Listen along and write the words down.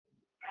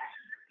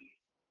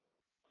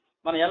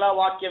మనం ఎలా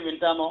వాక్యం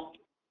వింటామో,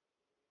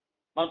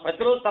 మనం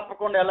ప్రతిరోజు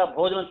తప్పకుండా ఎలా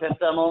భోజనం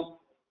చేస్తామో,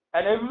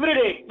 and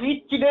everyday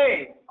each day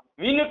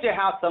we need to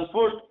have some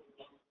food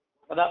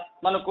కదా.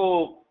 మనకు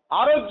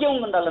ఆరోగ్యం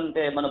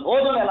ఉండాలంటే మన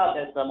భోజనం ఎలా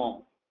చేస్తామో,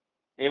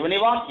 దేవుని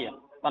వాక్యం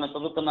మనం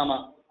చదువుతున్నామా?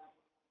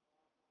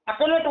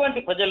 అక్కడ ఉన్నటువంటి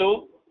ప్రజలు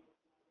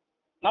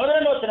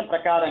 42వ వచనం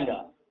ప్రకారంగా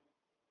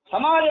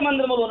సమాజ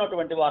మందిరములో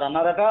ఉన్నటువంటి వారు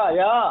అన్నారట,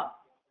 అయ్యా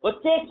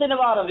వచ్చే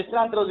శనివారం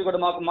విశ్రాంతి రోజు కూడా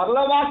మాకు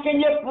మరలా వాక్యం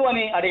చెప్పు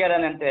అని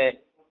అడిగారని. అంటే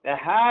they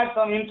had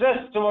some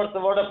interest towards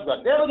the word of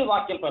God. దేవుని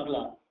వాక్యం పట్ల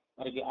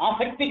మనకి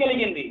ఆసక్తి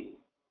కలిగింది.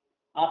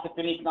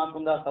 ఆసక్తి నీకు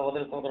నాకుందా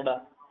సోదరుడా?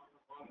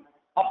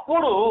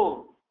 అప్పుడు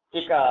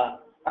ఇక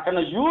అక్కడ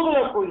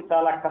యూదులకు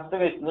చాలా కష్టం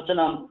వేసింది.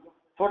 వచ్చిన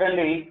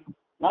చూడండి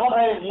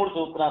 43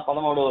 చూస్తున్న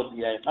 13వ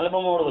అధ్యాయం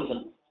 43వ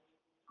వచనం.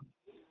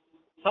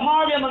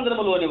 సమాజ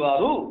మందిరములోని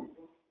వారు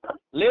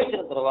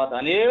లేచిన తర్వాత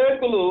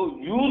అనేకులు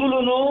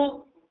యూదులను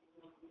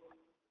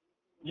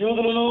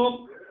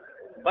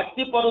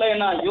భక్తి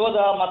పరులైన యోధ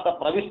మత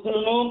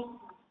ప్రవిష్టులను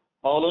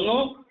పౌలును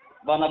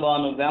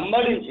బర్నబాను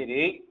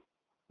వెంబడించిరి.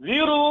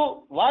 వీరు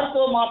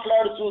వారితో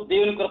మాట్లాడుచు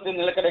దేవుని కృప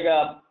నిలకడగా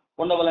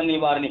ఉండవలని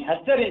వారిని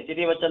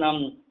హెచ్చరించిరి. వచనం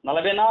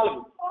 44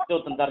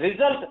 చూస్తుంది. The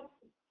result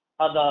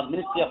of the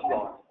ministry of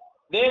God.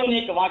 దేవుని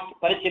యొక్క వాక్య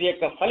పరిచర్య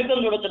యొక్క ఫలితం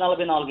చూడొచ్చు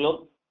 44లో.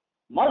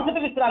 మరుసటి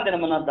విశ్రాంతి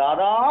దినమున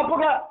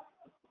దాదాపుగా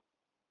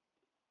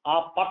ఆ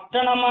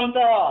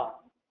పట్టణమంతా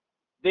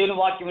దేవుని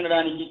వాక్యం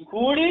వినడానికి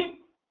కూడి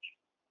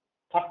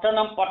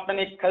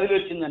పట్టణమే కదిలి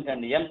వచ్చిందంటే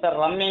అండి. ఎంత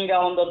రమ్యంగా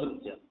ఉందో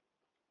దృశ్యం.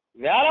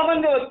 వేల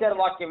మంది వచ్చారు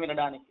వాక్యం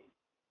వినడానికి.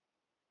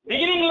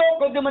 బిగినింగ్ లో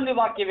కొద్దిమంది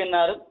వాక్యం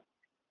విన్నారు.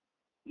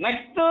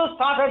 నెక్స్ట్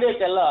సాటర్డే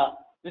కల్లా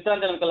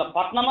విశ్రాంతి దినం కల్లా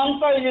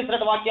పట్టణమంతా ఏం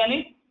చేసినట్టు వాక్యాన్ని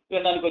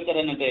వినడానికి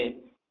వచ్చారనంటే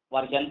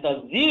వారికి ఎంత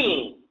జీల్,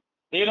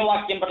 దేవుని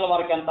వాక్యం పట్ల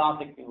వారికి ఎంత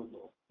ఆసక్తి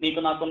ఉందో. నీకు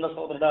నాకున్న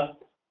సోదరుడా,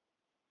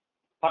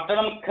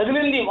 పట్టణం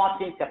కదిలింది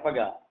వాక్యం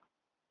చెప్పగా.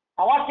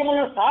 ఆ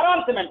వాక్యంలో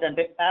సారాంశం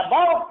ఏంటంటే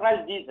అబౌట్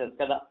క్రైస్ట్ జీసస్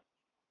కదా.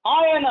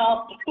 ఆయన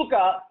పుట్టుక,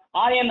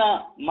 ఆయన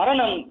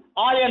మరణం,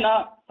 ఆయన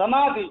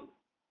సమాధి,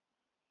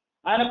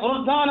 ఆయన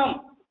పునరుద్ధానం,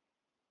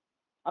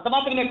 అంత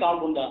మాత్రమే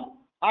కాకుండా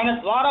ఆయన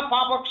ద్వారా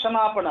పాప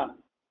క్షమాపణ,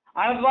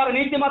 ఆయన ద్వారా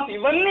నీతిమత్వం,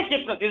 ఇవన్నీ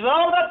చెప్పిన this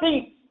all the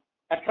things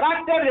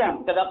attracted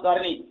కదా,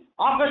 వారిని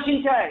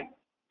ఆకర్షించాయి.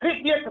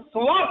 క్రీస్తు యొక్క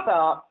సువార్త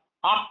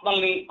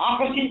ఆత్మల్ని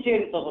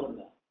ఆకర్షించేది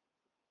సోదరుగా.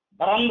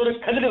 వారందరూ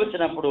కదిలి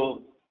వచ్చినప్పుడు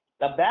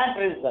the bad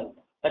result,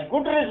 the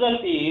good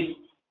result is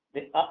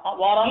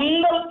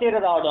వారందరూ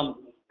చేరి రావడం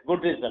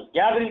good result.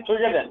 Gathering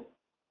together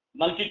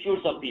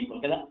multitudes of people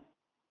కదా.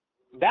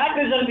 బ్యాడ్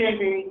రిజల్ట్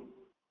ఏంటి?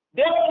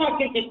 దేవుని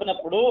వాక్యం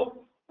చెప్పినప్పుడు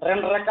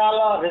 2 రకాల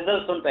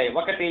రిజల్ట్స్ ఉంటాయి.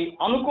 ఒకటి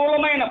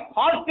అనుకూలమైన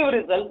positive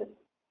result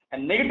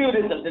and negative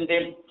result. అంటే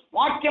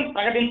వాక్యం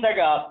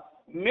ప్రకటించగా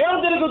మేలు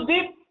జరుగుద్ది,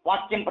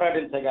 వాక్యం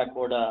ప్రకటించగా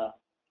కూడా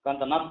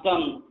కొంత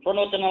నష్టం.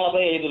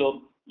 245లో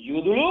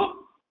యూదులు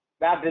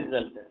బ్యాడ్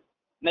రిజల్ట్,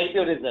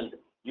 నెగిటివ్ రిజల్ట్.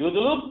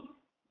 యూదులు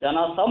జన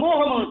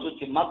సమూహమును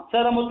చూసి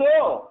మత్సరముతో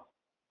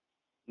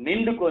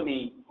నిండుకొని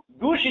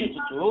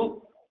దూషించుచు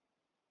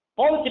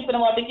పౌలు చెప్పిన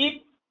వాటికి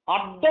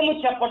అడ్డము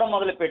చెప్పడం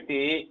మొదలుపెట్టి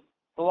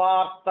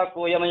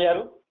సువార్తకు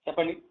ఏమయ్యారు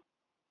చెప్పండి?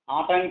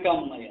 ఆటంకం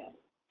అయ్యారు.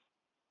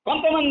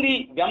 కొంతమంది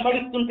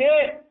వెంబడిస్తుంటే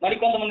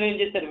మరికొంతమంది ఏం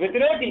చేశారు?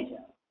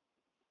 వ్యతిరేకించారు.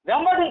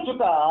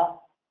 వెంబడించుట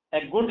a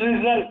good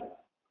result,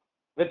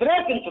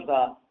 వ్యతిరేకించుట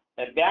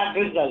a bad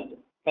result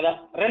కదా.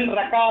 2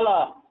 రకాల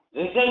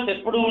రిజల్ట్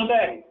ఎప్పుడు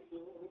ఉంటాయి.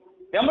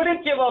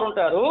 వెంబడించేవారు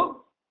ఉంటారు,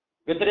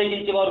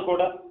 వ్యతిరేకించేవారు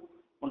కూడా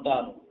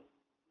ఉంటారు.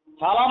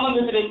 చాలామంది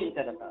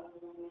వ్యతిరేకించారట.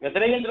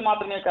 వ్యతిరేకించడం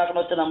మాత్రమే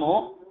కాకుండా వచ్చినాము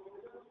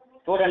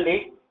చూడండి,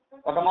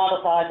 ఒక మాట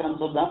సహాయకరం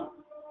చూద్దాం.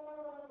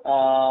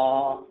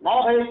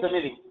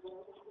 49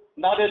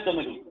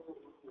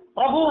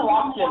 ప్రభు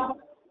వాక్యం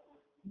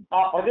ఆ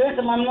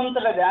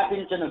ప్రదేశమన్నంతటా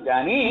వ్యాపించను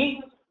కానీ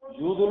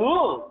యూదులు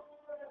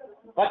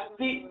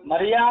భక్తి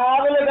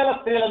మర్యాదలు గల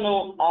స్త్రీలను,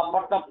 ఆ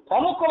పట్టణ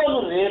ప్రముఖులను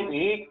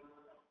రేపి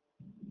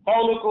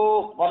పౌలుకు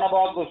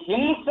బర్నబాకు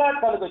హింస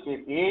కలుగ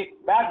చేసి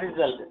బ్యాడ్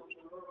రిజల్ట్.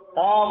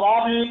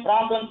 వారిని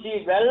ప్రాంతం నుంచి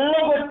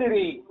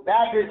వెళ్ళగొట్టిరి.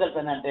 బ్యాడ్ రిజల్ట్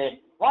అని అంటే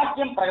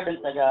వాక్యం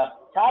ప్రకటించగా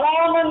చాలా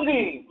మంది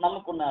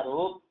నమ్ముకున్నారు,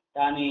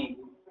 కానీ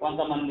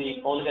కొంతమంది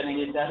పౌలు గారిని ఏం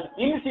చేశారు?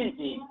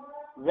 హింసించి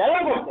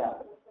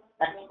వెళ్ళగొట్టారు.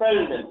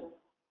 ఎక్స్పెల్డ్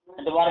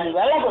అంటే వారిని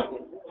వెళ్ళగొట్టి.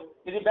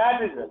 ఇది బ్యాడ్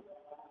రిజల్ట్.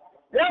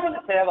 దేవుని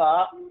సేవ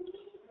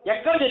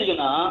ఎక్కడ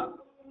జరిగినా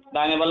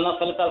దాని వలన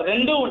ఫలితాలు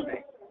 2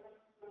 ఉంటాయి.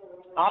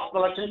 ఆత్మ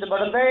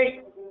రక్షించబడతాయి,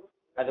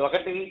 అది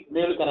ఒకటి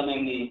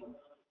మేలుకరమైంది.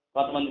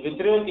 కొంతమంది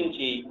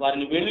వ్యతిరేకించి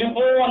వారిని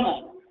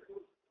వెళ్ళిపోవన్నారు.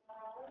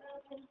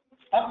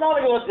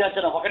 14వ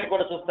అధ్యాయం 1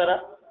 కూడా చూస్తారా?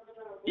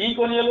 ఈ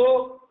కొనియలో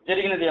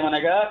జరిగినది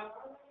ఏమనగా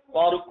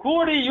వారు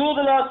కూడి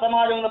యూదుల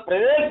సమాజంలో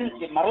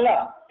ప్రవేశించి మరలా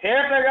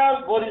తేటగా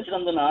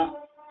బోధించినందున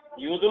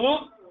యూదులు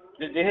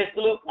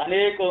దేశస్తులు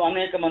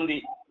అనేక మంది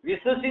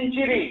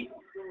విశ్వసించిరి.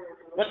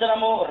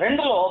 వచనము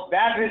 2లో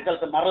బ్యాడ్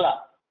రిజల్ట్. మరలా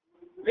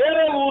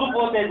వేరే ఊరు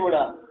పోతే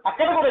కూడా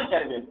అక్కడ కూడా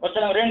వచ్చారు వీళ్ళు.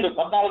 వచనం 2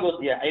 14వ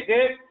అధ్యాయం. అయితే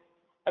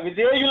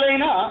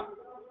విధేయులైన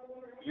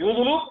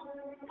యూదులు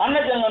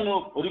అన్యజనులను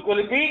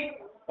పురికొలిపి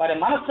వారి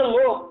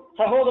మనస్సులో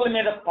సహోదరుల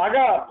మీద పగ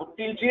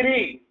పుట్టించిరి.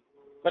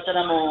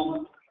 వచనము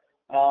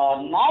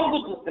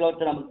 4 చూస్తే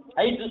వచనం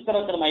 5 చూస్తే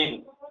వచనం 5,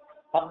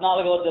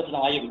 14వ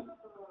వచనం 5.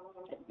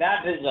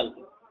 Bad result.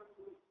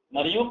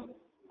 మరియు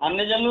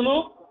అన్ని జనులను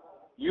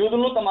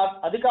యూదులు తమ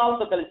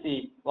అధికారులతో కలిసి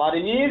వారి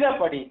మీద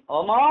పడి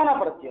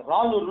అవమానపరిచి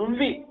రాళ్ళు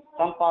రువ్వి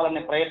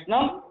చంపాలనే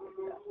ప్రయత్నం.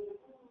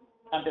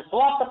 అంటే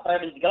సువార్త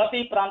ప్రకటించి గలతీ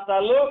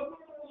ప్రాంతాల్లో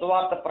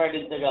సువార్త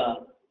ప్రకటించగా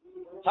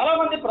చాలా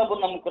మంది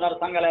ప్రభుని నమ్ముకున్నారు.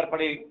 సంఘాలు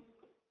ఏర్పడి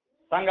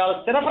సంఘాలు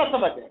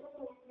స్థిరపరచబడ్డాయి.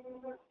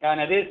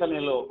 కానీ అదే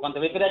సమయంలో కొంత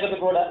వ్యతిరేకత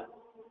కూడా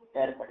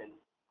ఏర్పడింది.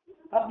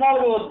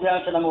 14వ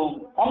అధ్యాయము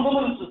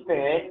 19 చూస్తే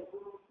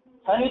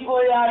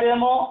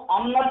చనిపోయాడేమో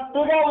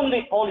అన్నట్టుగా ఉంది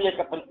పౌలు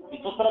యొక్క పరిస్థితి.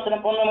 చూస్తున్న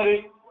పొందమరి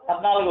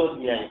 14వ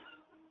అధ్యాయం.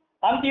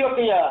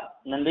 అంతియొకయ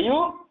నుండి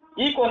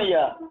ఈకొనియ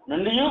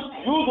నుండి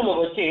యూదులు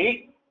వచ్చి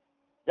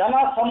జన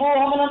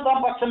సమూహమును తమ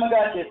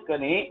పక్షముగా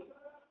చేసుకొని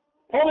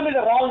పౌలు మీద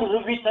రాళ్ళు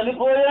రువ్వి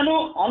చనిపోయాను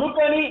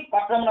అనుకొని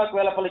పట్టణమునకు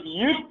వెలుపలికి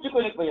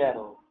ఈడ్చుకొని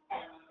పోయారు,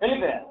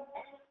 వెళ్ళిపోయారు.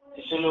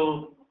 శిష్యులు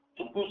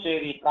చుట్టూ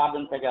చేరి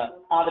ప్రార్థించగా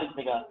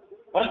ఆదరించగా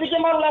ప్రతికి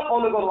మరలా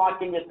పౌలు గారు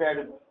వాక్యం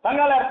చెప్పాడు.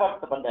 సంఘాలు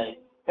ఏర్పరచబడ్డాయి,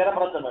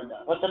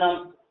 స్థిరపరచబడ్డారు. వచనం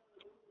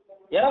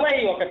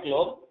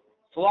 21లో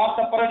సువార్త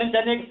ప్రకటించి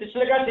అనేక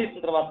శిష్యులుగా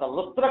చేసిన తర్వాత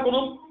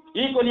లుస్త్రకును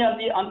ఈకొని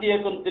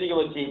అంతియకును తిరిగి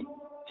వచ్చి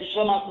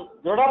శిష్యులను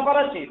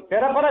దృఢపరచి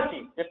స్థిరపరచి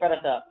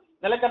చెప్పారట.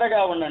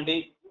 నిలకడగా ఉండండి,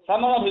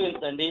 శ్రమను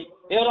అనుభవించండి,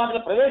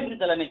 దేవరాజులు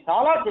ప్రవేశించాలని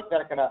చాలా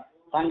చెప్పారు. అక్కడ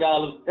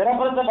సంఘాలు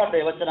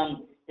స్థిరపరచబడ్డాయి. వచనం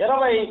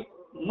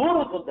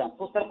 23 చూద్దాం.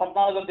 చూస్తారు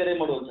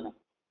 14-23 వచనం.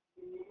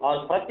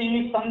 వారు ప్రతి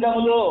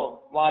సంఘములో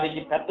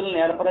వారికి పెద్దలను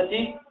ఏర్పరచి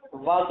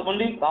ఉపవాసం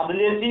ఉండి ప్రార్థన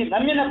చేసి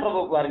నమ్మిన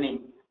ప్రభువుకు వారిని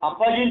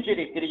అప్పగించి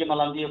తిరిగి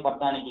మళ్ళీ అంత్య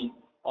పట్టణానికి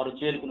వారు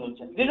చేరుకుని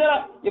వచ్చారు.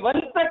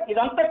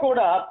 ఇదంతా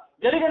కూడా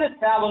జరిగిన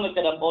సేవను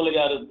ఇక్కడ పౌలు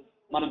గారు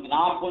మనం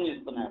జ్ఞాపకం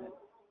చేస్తున్నాడు,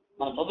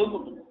 మనం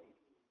చదువుకుంటున్నాం.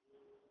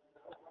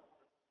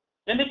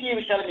 ఎందుకు ఈ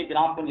విషయాలు మీకు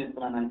జ్ఞాపకం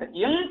చేస్తున్నానంటే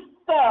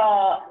ఎంత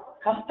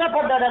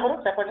కష్టపడ్డాడు ఎవరు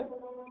చెప్పండి,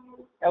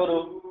 ఎవరు?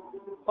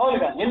 పౌలు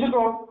గారు.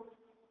 ఎందుకు?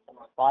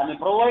 వారిని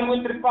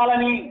ప్రభువుకు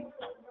త్రిప్పాలని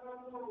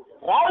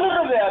రాళ్ళు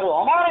రువ్వారు,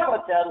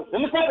 అవమానపరిచారు,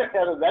 హింస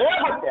పెట్టారు,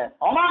 వెళ్ళగొట్టారు,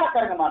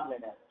 అవమానకరంగా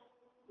మాట్లాడారు,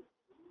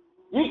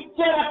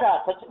 ఇచ్చారట,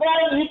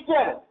 చచ్చిపోయాలని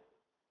ఇచ్చారు,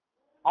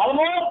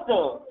 ఆల్మోస్ట్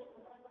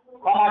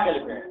సమాకి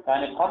వెళ్ళిపోయాడు.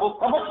 కానీ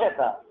ప్రభు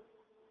చేత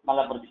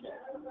మళ్ళా బ్రతికాడు,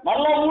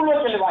 మళ్ళా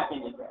ఊళ్ళోకి వెళ్ళి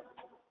వాక్యం చెప్పాడు.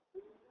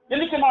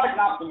 ఎందుకు మాట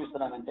జ్ఞాపకం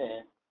ఇస్తున్నానంటే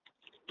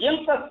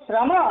ఇంత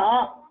శ్రమ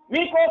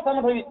మీకోసం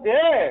అనుభవిస్తే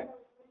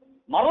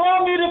మరలా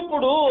మీరు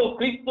ఇప్పుడు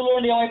క్రీస్తులో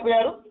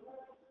ఏమైపోయారు?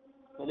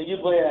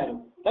 తొలగిపోయారు.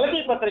 గలతీ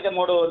పత్రిక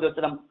 3వ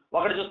వచనం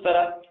 1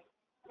 చూస్తారా?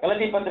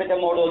 గలతీ పత్రిక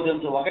 3వ అధ్యాయం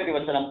 1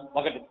 వచనం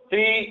 1,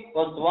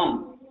 3:1,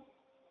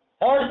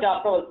 3rd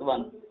chapter verse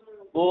 1.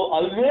 ఓ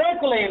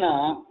అవివేకులైన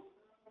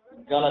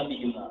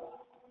గలతీయులారా.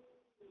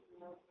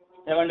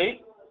 ఏమండి?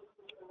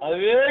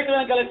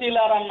 అవివేకులైన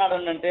గలతీయులారా అన్నాడు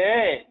అంటే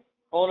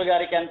పౌలు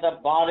గారికి ఎంత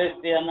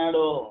బాధేస్తే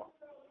అన్నాడు.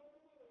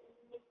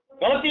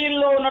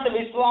 గలతీయుల్లో ఉన్నట్టు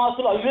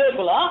విశ్వాసులు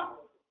అవివేకుల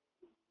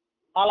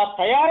అలా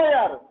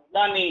తయారయ్యారు.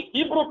 దాన్ని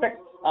హీబ్రూ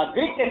టెక్స్ట్,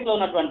 గ్రీక్ టెక్స్ట్ లో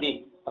ఉన్నటువంటి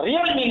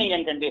రియల్ మీనింగ్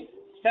ఏంటంటే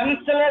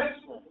senseless,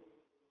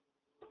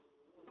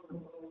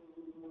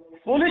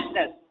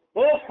 foolishness.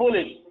 O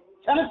foolish,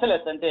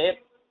 senseless అంటే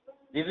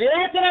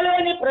వివేచన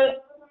లేని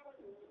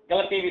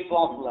గలతీ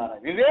విశ్వాసులారా,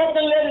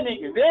 వివేకం లేదు,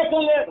 నీకు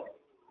వివేకం లేదు.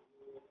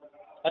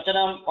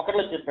 వచనం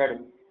 1లో చెప్పాడు,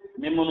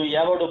 మిమ్మల్ని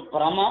ఎవడు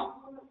భ్రమ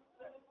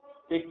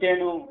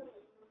పెట్టాను.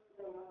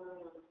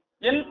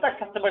 ఎంత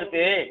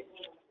కష్టపడితే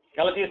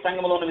గలతీ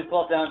సంఘంలో ఉన్న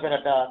విశ్వాసం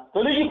ఏమైపోయారట?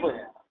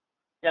 తొలగిపోయారు.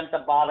 ఎంత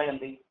బాధ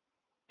అండి.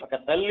 ఒక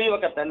తల్లి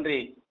ఒక తండ్రి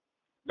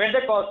బిడ్డ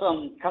కోసం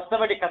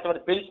కష్టపడి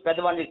పెంచి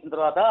పెద్దవాడిని చేసిన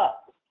తర్వాత,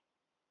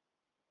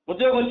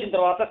 ఉద్యోగం వచ్చిన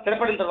తర్వాత,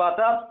 స్థిరపడిన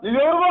తర్వాత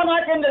నువ్వెవరిగో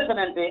నాకేం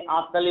తెలుసానంటే ఆ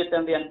తల్లి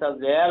తండ్రి ఎంత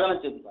వేదన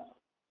చెందుతారు.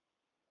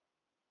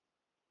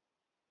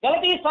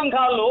 గలతీ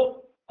సంఘాల్లో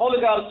పౌలు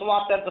గారు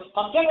సువార్త ఎంత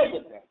స్పష్టంగా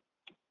చెప్పాడు,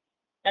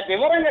 ఎంత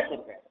వివరంగా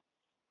చెప్పాడు.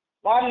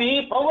 వారిని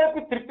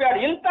ప్రభువుకి త్రిప్పాడు.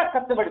 ఎంత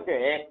కష్టపడితే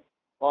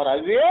వారు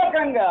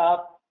అవివేకంగా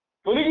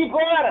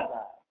తొలగిపోయారట.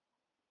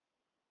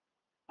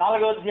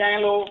 4వ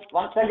అధ్యాయంలో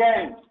once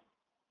again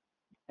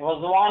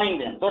was warning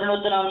them. చూడండి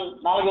వచ్చిన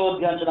 4వ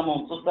అధ్యాయం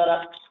చూస్తారా?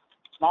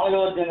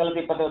 4వ అధ్యాయం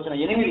కలిపి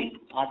 10:8.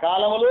 ఆ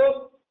కాలంలో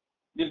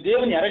మీరు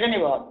దేవుని ఎరగని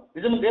వారు,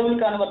 నిజం దేవుని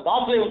కాని వారు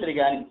దాసులై ఉంటుంది.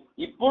 కానీ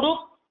ఇప్పుడు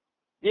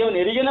దేవుని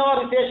ఎరిగిన వారు,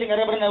 విశేషంగా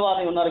ఎరగబడిన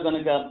వారు ఉన్నారు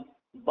కనుక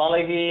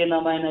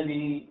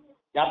బలహీనమైనవి,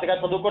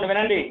 జాగ్రత్తగా చదువుకోండి,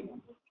 వినండి.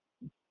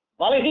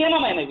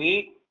 బలహీనమైనవి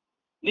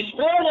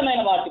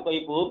నిష్ప్రయోజనమైన వాటి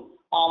వైపు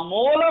ఆ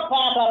మూల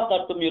పాఠాల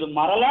తట్టు మీరు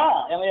మరలా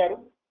ఏమయ్యారు?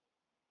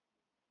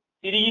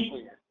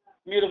 తిరిగిపోయారు.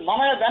 మీరు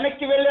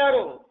వెనక్కి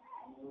వెళ్ళారు.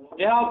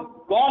 They have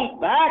gone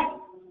back.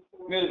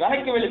 మీరు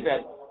వెనక్కి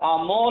వెళ్ళిపోయారు. ఆ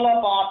మూల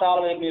పాఠాల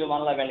వైపు మీరు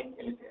మళ్ళా వెనక్కి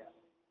వెళ్ళిపోయారు.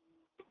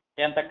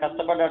 ఎంత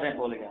కష్టపడ్డాడే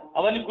పౌలు గారు.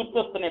 అవన్నీ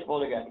గుర్తొస్తున్నాయి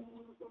పౌలు గారికి.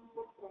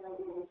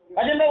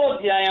 18వ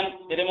అధ్యాయం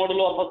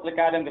 23లో అపొస్తలుల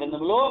కార్యం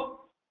గ్రంథంలో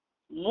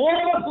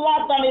 3వ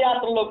సువార్త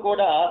యాత్రలో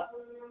కూడా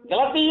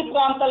గలతీ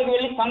ప్రాంతాలకు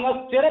వెళ్ళి సంఘం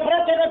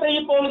స్థిరపరచట ఈ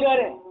పౌలు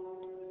గారే.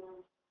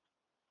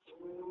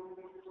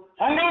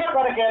 సంఘాల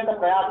కొరకే ఎంత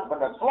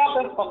ప్రయాసపడ్డాడు,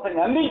 సువార్తను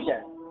స్పష్టంగా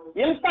అందించాడు.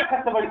 ఎంత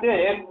కష్టపడితే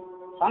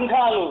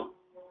సంఘాలు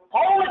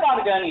పౌలు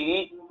కాదు కానీ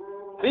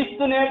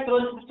క్రీస్తునే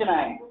త్రోసిపుచ్చిన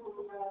ఆయన.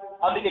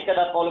 అందుకే ఇక్కడ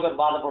పౌలు గారు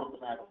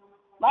బాధపడుతున్నాడు.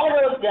 4వ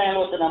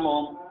అధ్యాయంలో వచ్చినాము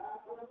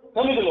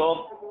 9లో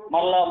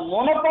మళ్ళా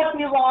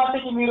మునపటి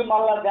వాటికి మీరు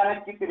మళ్ళా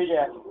వెనక్కి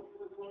తిరిగారు.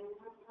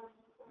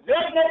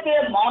 వేటినైతే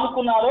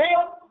మానుకున్నారో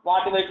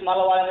వాటి వైపు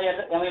మళ్ళీ వాళ్ళని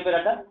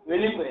ఏమైపోయారట,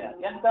 వెళ్ళిపోయారు.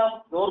 ఎంత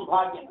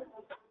దౌర్భాగ్యం.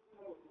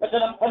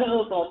 వచ్చిన 10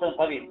 చదువుతాం. వచ్చిన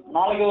 10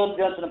 4వ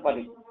అధ్యాయం వచ్చిన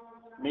 10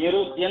 మీరు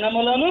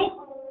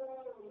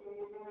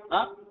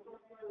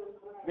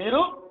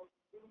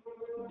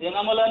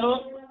దినములను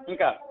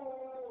ఇంకా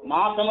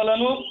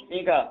మాసములను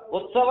ఇంకా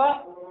ఉత్సవ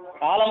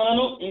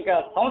కాలములను ఇంకా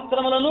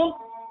సంవత్సరములను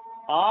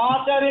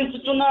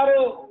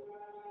ఆచరించుచున్నారు.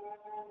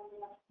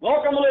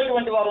 లోకములో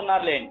ఇటువంటి వారు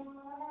ఉన్నారులే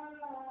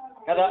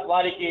కదా,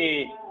 వారికి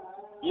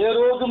ఏ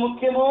రోజు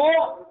ముఖ్యమో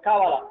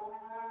కావాలా.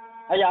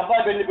 అయ్యా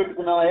అబ్బాయి పెళ్లి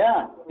పెట్టుకున్నావయ్యా,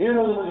 ఏ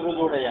రోజు ముందు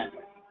చూడయ్యా.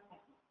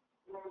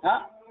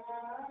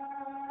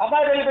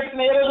 అబ్బాయి పెళ్లి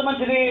పెట్టుకున్న ఏ రోజు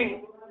మంచిది,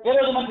 ఏ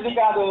రోజు మంచిది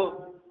కాదు.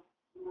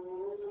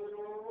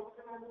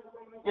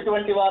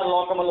 ఇటువంటి వారు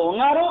లోకములో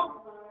ఉన్నారు.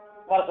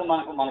 వారితో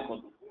మనకు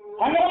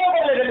సంఘంలో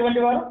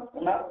లేనటువంటి వారు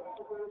ఉన్నారు.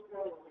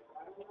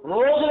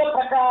 రోజుల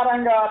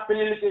ప్రకారంగా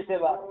పెళ్లిళ్ళు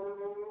చేసేవారు,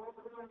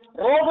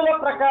 రోజుల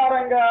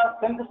ప్రకారంగా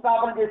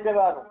శంకుస్థాపన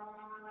చేసేవారు,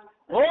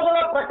 రోజుల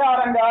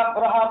ప్రకారంగా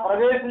గృహ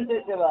ప్రవేశం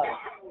చేసేవారు,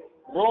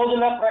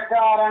 రోజుల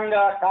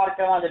ప్రకారంగా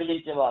కార్యక్రమాలు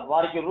జరిగించేవారు.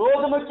 వారికి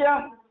రోజు ముఖ్యం.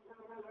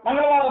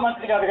 మంగళవారం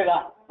మంచిది కాదు కదా,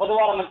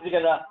 బుధవారం మంచిది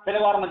కదా,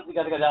 శనివారం మంచిది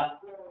కాదు కదా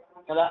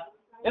కదా.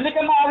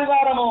 ఎందుకన్నా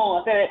ఆదివారము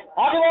అంటే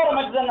ఆదివారం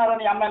మంచిది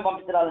అన్నారని అమ్మాయిని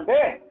పంపించాలంటే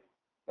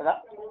కదా.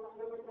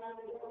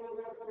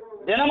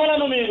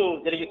 దినములను మీరు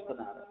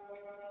జరిగిస్తున్నారు,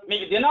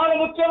 మీకు దినాలు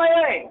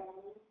ముఖ్యమయ్యాయి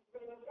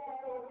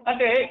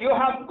అంటే యూ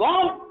హ్యావ్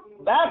గాన్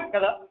బ్యాక్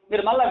కదా,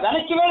 మీరు మళ్ళా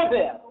వెనక్కి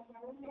వెళ్ళిపోయారు.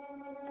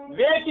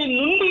 వేటి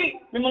నుండి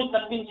మిమ్మల్ని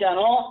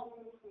తప్పించానో,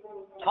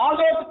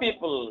 called out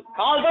people,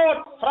 called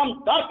out from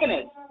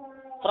darkness,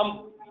 from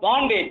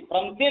bondage,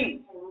 from sin,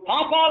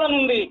 పాపాల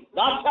నుండి,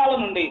 దాస్యాల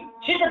నుండి,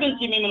 చీకటి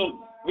నుంచి మిమ్మల్ని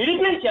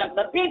విడిపించాను,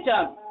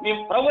 తప్పించాను, మీ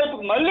ప్రభు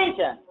వైపుకు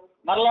మళ్ళించాను.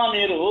 మరలా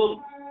మీరు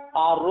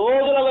ఆ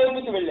రోజుల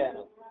వైపుకి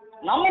వెళ్ళారు.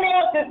 నమ్మని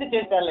వారు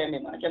చేశారులేండి,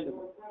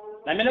 మనకెందుకు.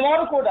 నమ్మిన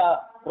వారు కూడా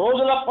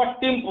రోజుల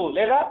పట్టింపు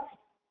లేదా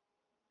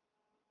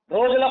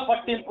రోజుల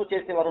పట్టింపు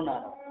చేసేవారు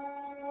ఉన్నారు.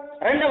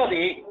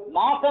 రెండవది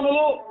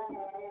మాసములు.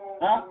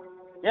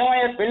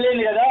 ఏమయ్యా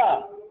పెళ్ళింది కదా,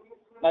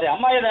 మరి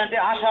అమ్మాయి అంటే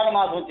ఆషాఢ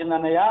మాసం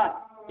వచ్చిందన్నయ్య.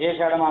 ఏ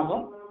ఆషాఢ మాసం?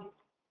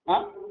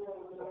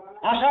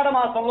 ఆషాఢ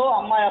మాసంలో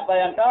అమ్మాయి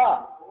అబ్బాయి అంట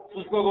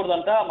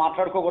చూసుకోకూడదంట,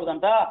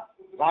 మాట్లాడుకోకూడదంట,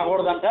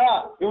 రాకూడదంట.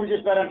 ఎవరు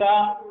చెప్పారంట?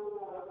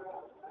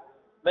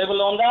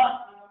 బైబిల్లో ఉందా?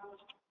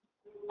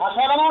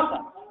 ఆషాఢ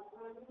మాసం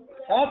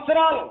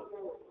సంవత్సరాలు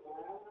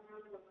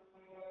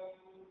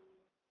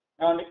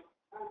ఏమండి,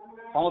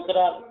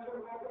 సంవత్సరాలు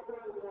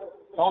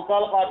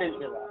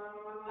పాటించేదా?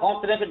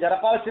 సంవత్సరం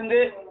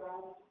జరపాల్సింది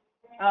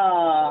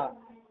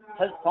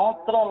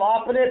సంవత్సరం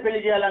లోపలే పెళ్లి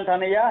చేయాలంట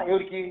అన్నయ్య.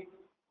 ఎవరికి?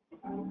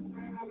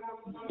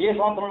 ఏ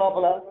సంవత్సరం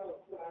లోపల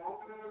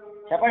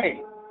చెప్పండి?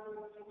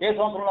 ఏ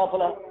సంవత్సరం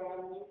లోపల?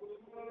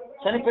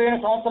 చనిపోయిన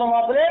సంవత్సరం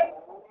లోపలే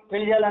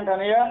పెళ్లి చేయాలంట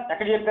అన్నయ్య.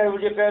 ఎక్కడ చెప్పారు?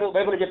 ఎవరు చెప్పారు?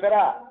 బైబిల్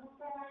చెప్పారా?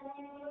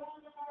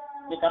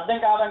 మీకు అర్థం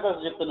కావడానికి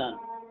కోసం చెప్తున్నాను.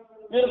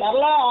 మీరు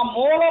మరలా ఆ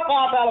మూల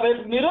పాఠాల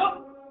వైపు మీరు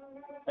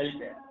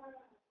వెళ్ళిపోయారు.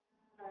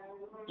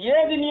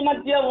 ఏది మీ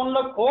మధ్య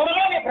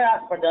ఉండకూడదని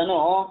ప్రయాసపడ్డానో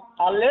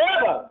ఆ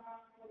లేబర్,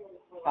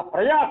 ఆ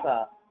ప్రయాస,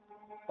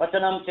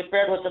 వచనం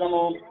చెప్పాడు.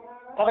 వచనము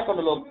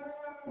 11లో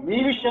మీ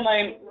విషయమై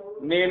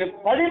నేను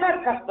పడిన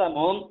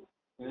కష్టము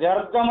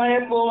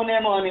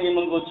వ్యర్థమైపోనేమో అని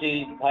మిమ్మల్ని గురించి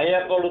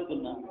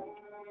భయపడుతున్నాను.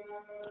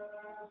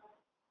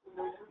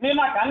 మీరు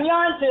నాకు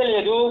అన్యాయం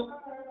చేయలేదు,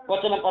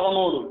 వచనం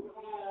 13.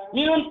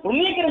 మీరు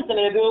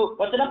తృణీకరించలేదు,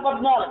 వచనం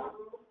 14.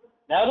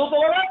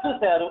 దేవదూతలుగా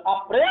చూశారు, ఆ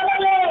ప్రేమ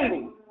ఏమైంది,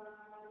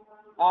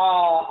 ఆ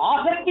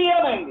ఆసక్తి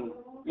ఏమైంది,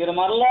 మీరు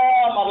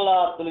మరలా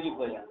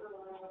తొలగిపోయారు.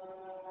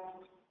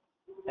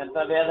 ఎంత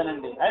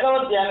వేదనండి. 5వ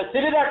అధ్యాయం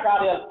శరీర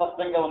కార్యాలు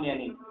స్పష్టంగా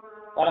ఉన్నాయని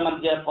వారి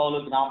మధ్య పౌలు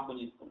జ్ఞాపకం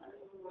చేసుకున్నాడు.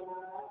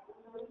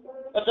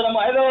 వచనము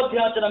 5వ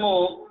అధ్యాయము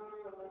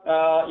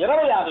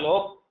 26లో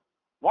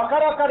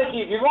ఒకరొకరికి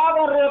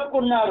వివాదం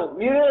రేపుకున్నారు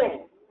మీరే.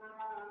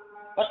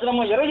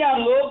 వచనము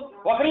 26లో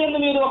ఒకరి యందు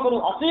మీరు ఒకరు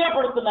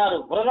అసూయపడుతున్నారు,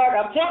 వృధాగా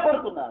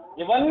అసూయపడుతున్నారు.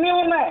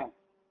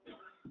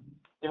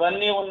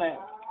 ఇవన్నీ ఉన్నాయి.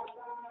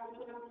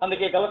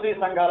 అందుకే గలతీ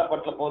సంఘాల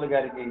పట్ల పౌలు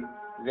గారికి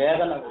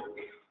వేదన.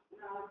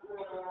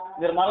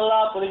 మీరు మళ్ళా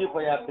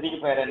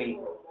తిరిగిపోయారని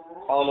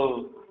పౌలు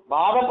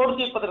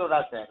బాధపడుతూ ఇప్పటికి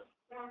రాశాడు.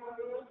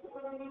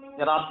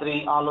 రాత్రి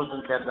ఆలోచన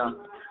చేద్దాం.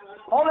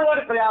 పౌలు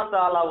గారి ప్రయాస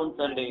అలా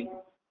ఉంచండి.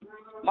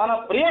 మన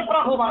ప్రియ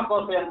ప్రభు మన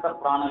కోసం ఎంత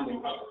ప్రాణం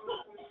పెట్టాడు,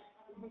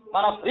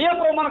 మన ప్రియ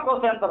ప్రభు మన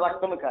కోసం ఎంత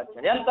రక్తం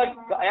కాచాడు,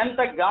 ఎంత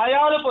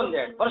గాయాలు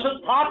పొందాడు,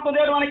 పరిశుద్ధాత్మ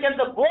దేవుడు మనకి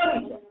ఎంత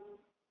బోధించాడు.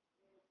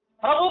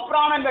 ప్రభు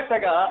ప్రాణం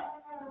పెట్టగా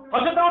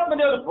పరిశుద్ధాత్మ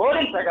దేవుడు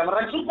బోధించగా మనం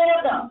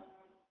రక్షించలేదా?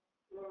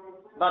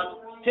 But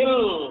still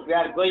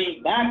we are going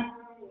back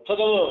to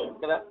the world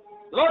కదా.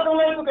 లోకం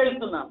వైపు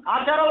వెళ్తున్నాం,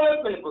 ఆచారాల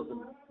వైపు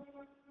వెళ్ళిపోతున్నాం.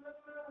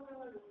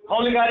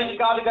 పౌలు గారికి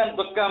కాదు కానీ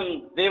దుఃఖం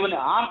దేవుని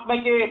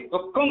ఆత్మకి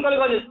దుఃఖం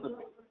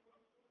కలుగజేస్తుంది.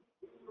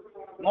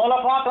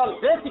 మూలపాఠాలు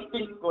బేసిక్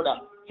థింగ్స్ కూడా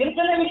చిన్న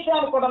చిన్న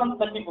విషయాలు కూడా మనం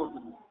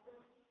తగ్గిపోతుంది.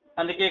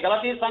 అందుకే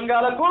గలతీ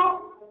సంఘాలకు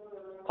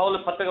పౌలు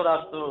పత్రిక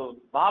రాస్తూ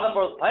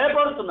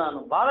భయపడుతున్నాను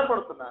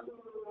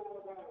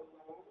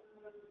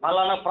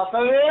అలానే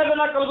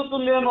ప్రసవేదన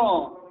కలుగుతుందేమో,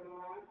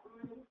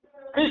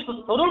 క్రీస్తు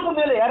స్వరూపం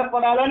మీద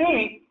ఏర్పడాలని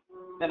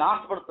నేను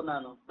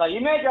ఆశపడుతున్నాను. The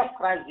image of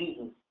Christ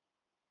Jesus,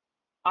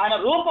 ఆయన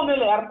రూపం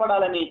మీద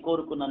ఏర్పడాలని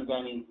కోరుకున్నాను.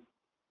 కానీ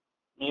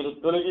మీరు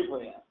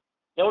తొలగిపోయారు.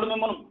 ఎవడు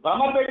మిమ్మల్ని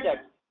భ్రమ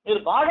పెట్టాడు.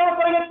 మీరు బాగా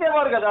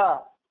పరిగెత్తేవారు కదా,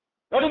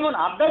 ఎవడు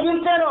మిమ్మల్ని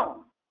అడ్డగించాను.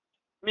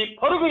 మీ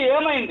పరుగు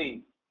ఏమైంది?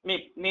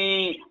 మీ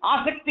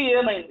ఆసక్తి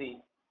ఏమైంది?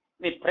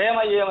 మీ ప్రేమ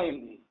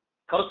ఏమైంది?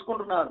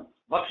 కలుసుకుంటున్నారు,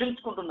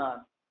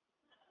 భక్షించుకుంటున్నారు.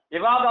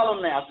 వివాదాలు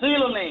ఉన్నాయి,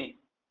 అసూయలు ఉన్నాయి,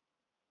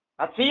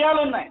 అసూయాలు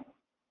ఉన్నాయి,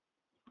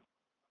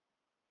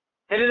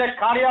 శరీర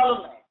కార్యాలు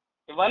ఉన్నాయి.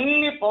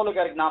 ఇవన్నీ పౌలు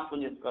గారి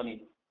జ్ఞాపకం చేసుకొని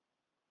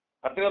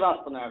పత్రిక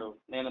రాస్తున్నాడు.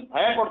 నేను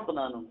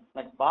భయపడుతున్నాను,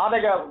 నాకు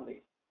బాధగా ఉంది.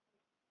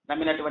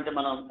 నమ్మినటువంటి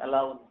మనం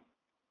ఎలా ఉంది?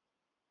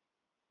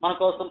 మన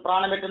కోసం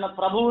ప్రాణపెట్టిన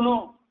ప్రభువును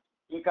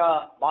ఇంకా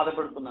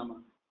బాధపెడుతున్నాము.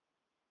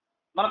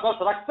 మన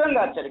కోసం రక్తం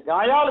కాచాడు,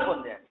 గాయాలు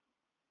పొందాడు,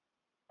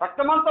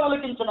 రక్తమంతా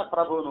ఉలికించిన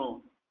ప్రభువును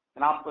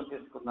జ్ఞాపకం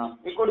చేసుకుందాం.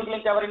 ఈ కొడుకు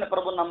నుంచి ఎవరైనా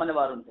ప్రభువుని నమ్మని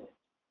వారు ఉంటే,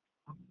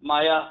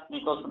 మాయా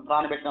మీకోసం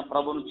ప్రాణపెట్టిన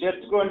ప్రభువును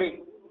చేర్చుకోండి,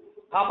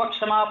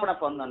 పాపక్షమాపణ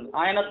పొందండి.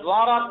 ఆయన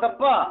ద్వారా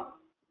తప్ప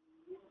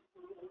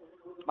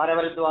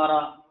మరెవరి ద్వారా,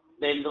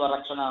 దేని ద్వారా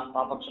రక్షణ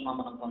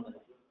పాపక్షమాపణ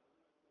పొందండి.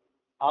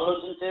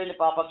 ఆలోచించేయండి,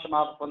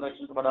 పాపక్షమాపణ పొంది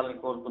రక్షించబడాలని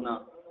కోరుకున్నాం.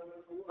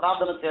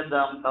 ప్రార్థన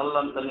చేద్దాం.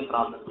 తల్లంతని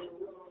ప్రార్థన.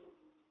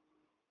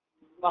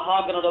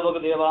 మహాగణుడవగు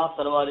దేవ,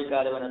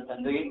 సర్వాధికారమైన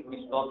తండ్రి, మీ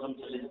స్తోత్రం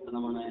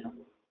చెల్లిస్తున్నాము నాయన.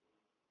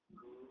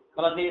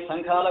 ప్రతి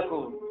సంఘాలకు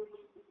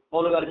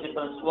పౌలు గారు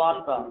చెప్పిన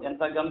స్వార్థ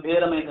ఎంత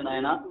గంభీరమైంది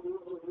నాయన.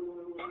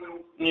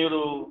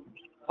 మీరు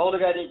పౌలు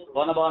గారి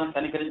బోనబాను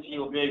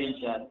కనికరించి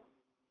ఉపయోగించారు.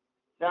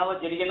 సేవ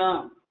జరిగినా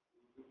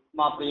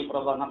మా ప్రియ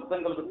ప్రభా నష్టం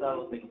కలుగుతా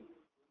ఉంది.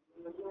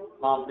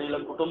 మా ప్రియుల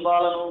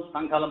కుటుంబాలను,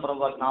 సంఘాలను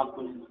ప్రభా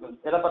జ్ఞాపకం చేసుకొని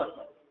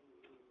స్థిరపరచాలి.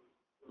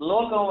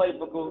 లోకం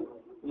వైపుకు,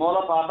 మూల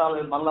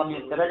పాఠాలు మళ్ళా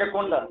మీరు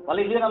తిరగకుండా,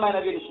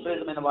 బలహీనమైనవి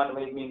నిష్ప్రయోజమైన వాటి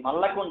వైపు మీ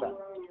మళ్ళకుండా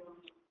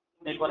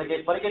మీ కొరకే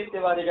పరిగెత్తే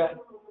వారిగా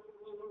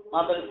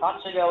మా తల్లి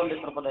సాక్షిగా ఉండే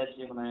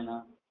కృపదయచేయమనైనా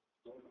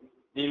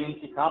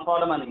దీవించి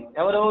కాపాడమని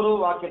ఎవరెవరు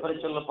వాక్య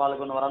పరీక్షల్లో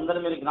పాల్గొన్న వారందరూ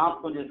మీరు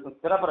జ్ఞాపకం చేసుకుని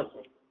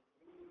స్థిరపరచారు.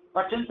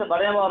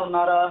 రక్షించబడేవారు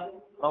ఉన్నారా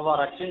ప్రభా,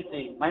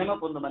 రక్షించి మహిమ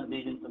పొందమని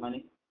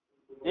దీవించమని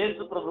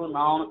యేసు ప్రభు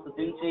నామమును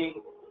స్తుతించి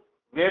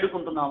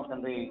వేడుకుంటున్నాము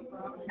తండ్రి.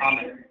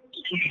 ఆమేన్.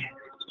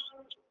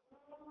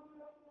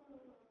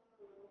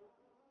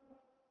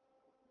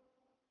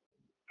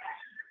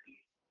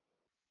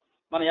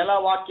 మనం ఎలా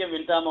వాక్యం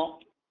వింటామో,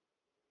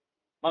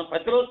 మనం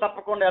ప్రతిరోజు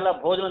తప్పకుండా ఎలా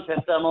భోజనం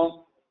చేస్తామో,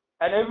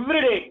 and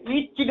everyday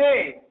each day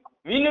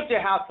we need to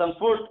have some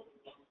food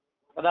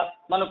కదా.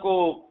 మనకు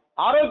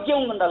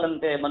ఆరోగ్యం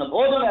ఉండాలంటే మన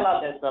భోజనం ఎలా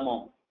చేస్తామో,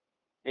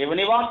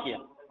 దేవుని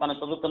వాక్యం మనం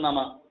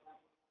చదువుతున్నామా?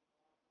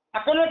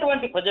 అక్కడ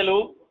ఉన్నటువంటి ప్రజలు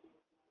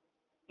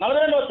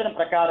 42వ వచనం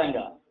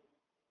ప్రకారంగా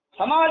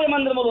సమాజ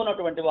మందిరములో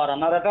ఉన్నటువంటి వారు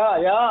అన్నారట,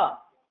 అయ్యా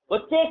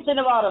వచ్చే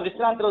శనివారం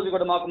విశ్రాంతి రోజు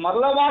కూడా మాకు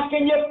మరలా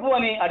వాక్యం చెప్పు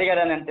అని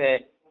అడిగారనంటే,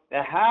 they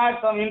had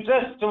some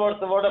interest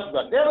towards the word of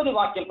God. దేవుని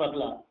వాక్యం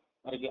పట్ల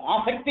మనకి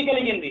ఆసక్తి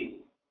కలిగింది.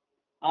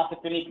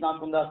 ఆసక్తి నీకు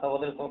నాకుందా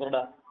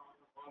సోదరుడా?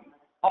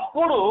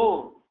 అప్పుడు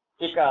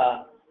ఇక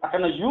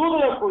అక్కడ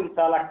యూదులకు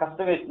చాలా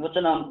కష్టం వేసింది.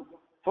 వచనం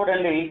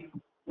చూడండి,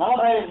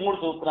 43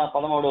 చూస్తున్న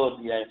 13వ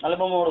అధ్యాయం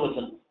 43వ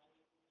వచనం.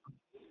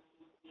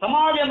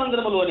 సమాజ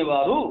మందిరములోని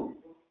వారు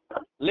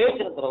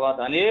లేచిన తర్వాత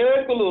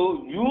అనేకులు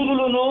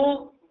యూదులను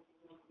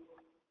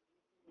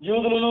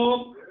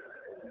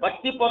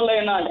భక్తి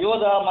పరులైన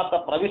యోధ మత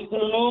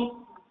ప్రవిష్టులను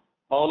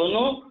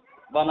పౌలును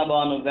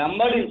బర్నబాను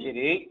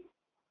వెంబడించిరి.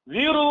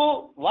 వీరు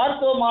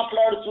వారితో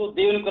మాట్లాడుచు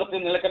దేవుని కృప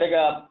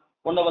నిలకడగా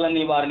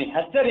ఉండవలని వారిని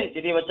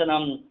హెచ్చరించిరి.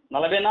 వచనం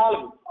 44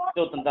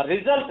 చూస్తుంది. The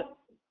result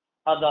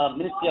of the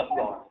ministry of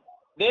God.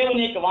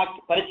 దేవుని యొక్క వాక్య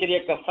పరిచర్య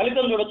యొక్క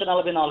ఫలితం చూడొచ్చు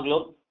 44లో.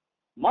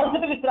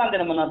 మరుసటి విశ్రాంతి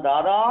దినమున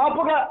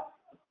దాదాపుగా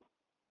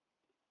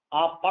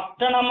ఆ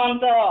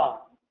పట్టణమంతా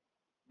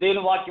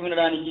దేవుని వాక్యం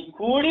వినడానికి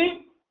కూడి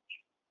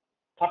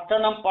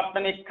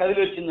పట్టణమే కదిలి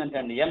వచ్చిందంటే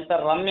అండి, ఎంత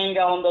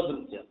రమ్యంగా ఉందో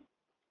దృశ్యం.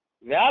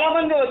 వేల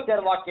మంది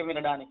వచ్చారు వాక్యం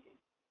వినడానికి.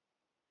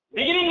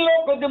 బిగినింగ్ లో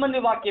కొద్దిమంది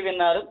వాక్యం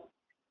విన్నారు.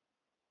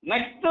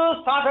 నెక్స్ట్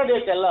సాటర్డే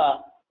కల్లా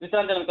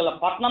విశ్రాంతి దినం కల్లా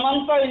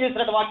పట్టణమంతా ఏం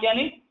చేసినట్టు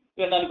వాక్యాన్ని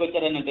వినడానికి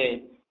వచ్చారనంటే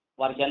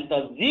వారికి ఎంత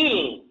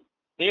జీల్,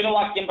 దేవుని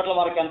వాక్యం పట్ల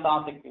వారికి ఎంత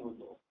ఆసక్తి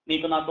ఉందో.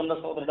 నీకు నాకున్న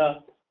సోదరుడా,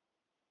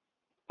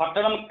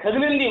 పట్టణం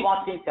కదిలింది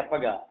వాక్యం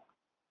చెప్పగా.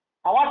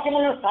 ఆ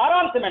వాక్యంలో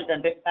సారాంశం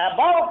ఏంటంటే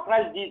అబౌట్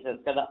క్రైస్ట్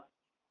జీసస్ కదా.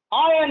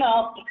 ఆయన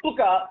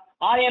పుట్టుక,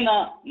 ఆయన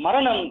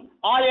మరణం,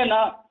 ఆయన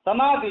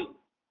సమాధి,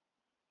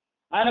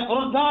 ఆయన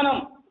పునరుద్ధానం,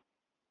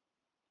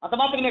 అంత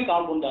మాత్రమే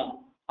కాకుండా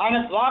ఆయన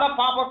ద్వారా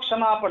పాప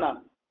క్షమాపణ,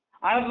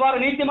 ఆయన ద్వారా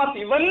నీతిమత్త,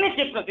 ఇవన్నీ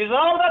చెప్పిన this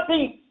all the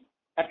things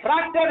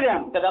attracted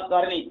కదా,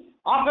 వారిని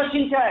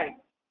ఆకర్షించాయి.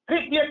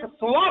 క్రీస్తు యొక్క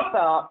సువార్త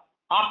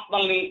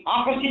ఆత్మల్ని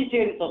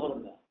ఆకర్షించేది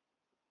సహోదరుగా.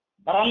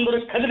 వారందరూ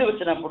కదిలి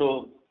వచ్చినప్పుడు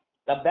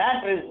the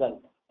bad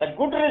result, the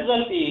good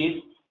result is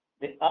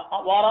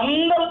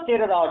వారందరూ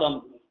చేరి రావడం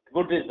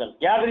good result.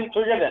 Gathering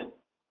together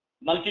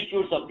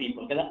multitudes of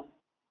people కదా.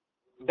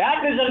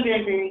 బ్యాడ్ రిజల్ట్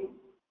ఏంటి?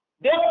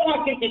 దేవుని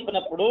వాక్యం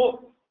చెప్పినప్పుడు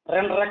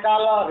రెండు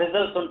రకాల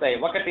రిజల్ట్స్ ఉంటాయి.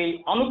 ఒకటి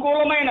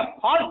అనుకూలమైన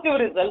positive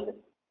result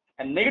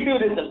and negative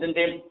result.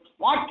 అంటే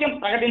వాక్యం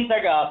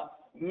ప్రకటించగా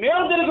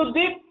మేలు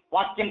జరుగుద్ది,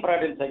 వాక్యం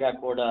ప్రకటించగా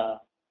కూడా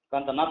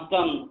కొంత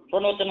నష్టం.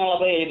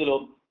 2:45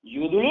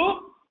 యూదులు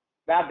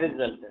బ్యాడ్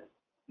రిజల్ట్.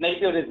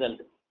 నెగిటివ్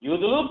రిజల్ట్,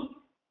 యూదులు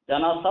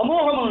జన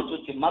సమూహమును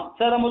చూసి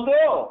మత్సరముతో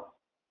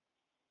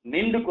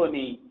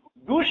నిండుకొని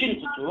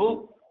దూషించుచు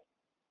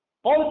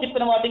పౌలు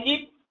చెప్పిన వాటికి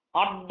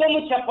అడ్డము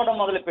చెప్పడం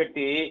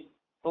మొదలుపెట్టి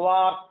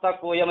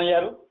సువార్తకు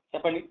ఏమయ్యారు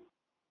చెప్పండి?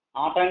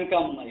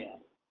 ఆటంకం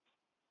అయ్యారు.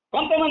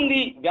 కొంతమంది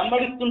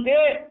వెంబడిస్తుంటే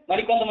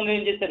మరి కొంతమంది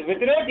ఏం చేశారు?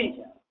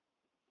 వ్యతిరేకించారు.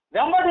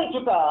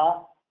 వెంబడించుట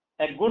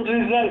a good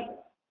result,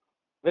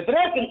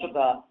 వ్యతిరేకించుట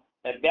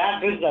a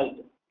bad result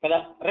కదా.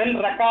 రెండు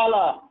రకాల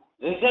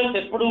రిజల్ట్స్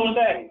ఎప్పుడు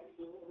ఉంటాయి.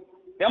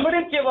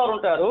 వెంబడించేవారు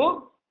ఉంటారు,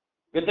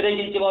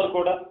 వ్యతిరేకించేవారు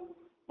కూడా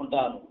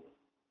ఉంటారు.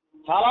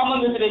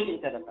 చాలామంది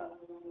వ్యతిరేకించారట.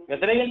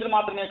 వ్యతిరేకించడం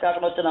మాత్రమే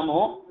కాకుండా వచ్చినాము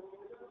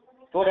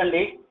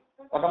చూడండి,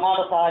 ఒక మాట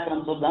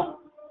సహాయకరం చూద్దాం.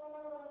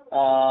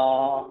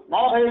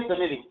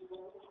 49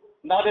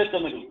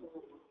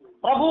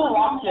 ప్రభు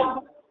వాక్యం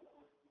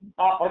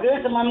ఆ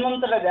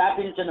ప్రదేశమన్నంతటా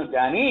వ్యాపించను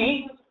కానీ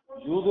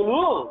యూదులు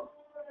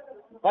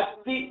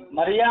భక్తి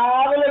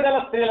మర్యాదలు గల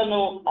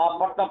స్త్రీలను ఆ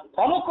పట్ల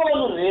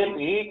ప్రముఖులను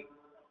రేపి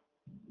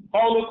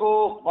పౌలుకు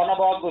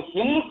బర్నబాకు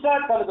హింస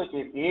కలుగు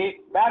చేసి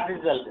బ్యాడ్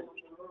రిజల్ట్.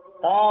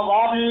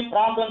 వారిని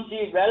ప్రాంతం నుంచి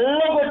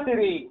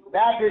వెళ్ళగొట్టిరి.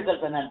 బ్యాడ్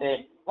రిజల్ట్ అంటే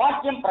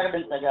వాక్యం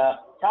ప్రకటించగా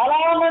చాలా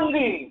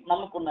మంది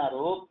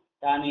నమ్ముకున్నారు,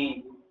 కానీ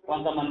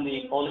కొంతమంది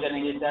పౌలు గారిని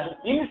ఏం చేశారు?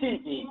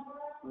 హింసించి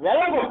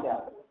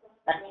వెళ్ళగొట్టారు.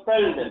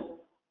 ఎక్స్పెల్డ్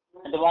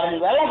అంటే వారిని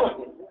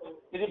వెళ్ళగొట్టారు.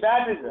 ఇది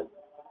బ్యాడ్ రిజల్ట్.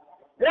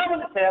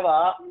 దేవుని సేవ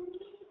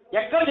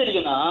ఎక్కడ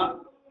జరిగినా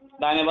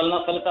దాని వలన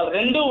ఫలితాలు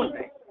రెండూ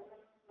ఉంటాయి.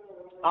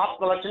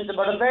 ఆత్మ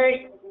రక్షించబడతాయి,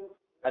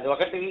 అది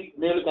ఒకటి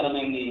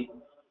మేలుకరమైంది.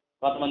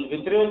 కొంతమంది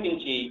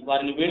వ్యతిరేకించి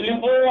వారిని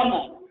వెళ్ళిపో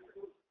అన్నారు.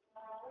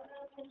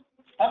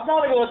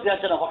 14వ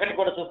అధ్యాయం 1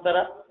 కూడా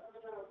చూస్తారా?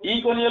 ఈ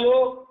కొనియలో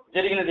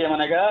జరిగినది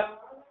ఏమనగా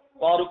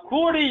వారు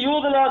కూడి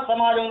యూదుల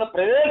సమాజంలో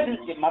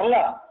ప్రవేశించి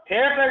మరలా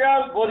తేటగా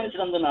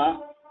బోధించినందున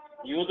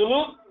యూదులు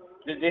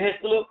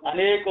దేశస్తులు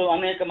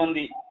అనేక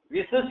మంది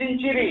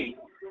విశ్వసించిరి.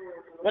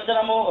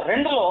 వచనము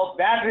 2లో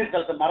బ్యాడ్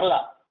రిజల్ట్. మరలా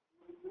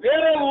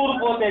వేరే ఊరు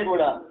పోతే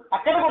కూడా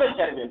అక్కడ కూడా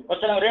వచ్చారు వీళ్ళు.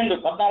 వచనం 2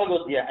 14వ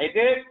అధ్యాయం.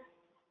 అయితే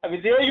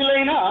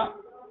విధేయులైన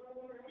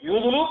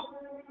యూదులు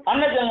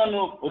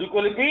అన్యజనులను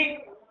పురికొలిపి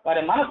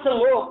వారి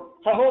మనస్సులో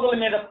సహోదరుల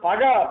మీద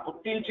పగ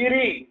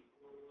పుట్టించిరి.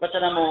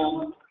 వచనము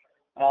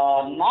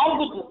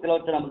 4 చూస్తే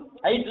వచనం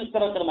 5 చూస్తే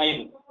వచనం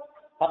 5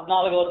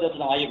 14వ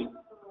వచనం 5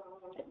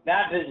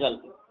 బ్యాడ్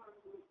రిజల్ట్.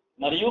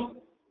 మరియు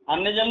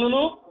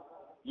అన్యజనులను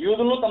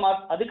యూదులు తమ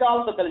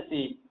అధికారులతో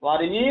కలిసి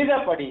వారి మీద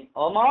పడి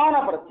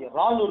అవమానపరిచి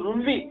రాళ్ళు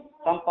రువ్వి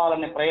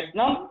చంపాలనే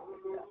ప్రయత్నం.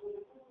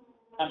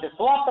 అంటే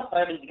సువార్త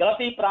ప్రకటించి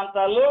గలతీ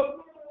ప్రాంతాల్లో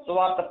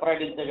సువార్త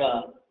ప్రకటించగా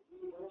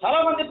చాలా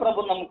మంది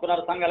ప్రభుని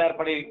నమ్ముకున్నారు. సంఘాలు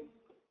ఏర్పడి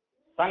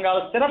సంఘాలు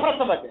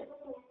స్థిరపరచబడ్డాయి,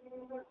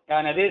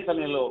 కానీ అదే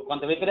సమయంలో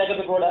కొంత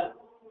వ్యతిరేకత కూడా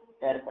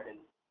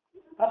ఏర్పడింది.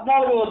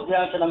 14వ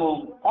అధ్యాయం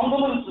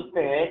 19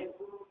 చూస్తే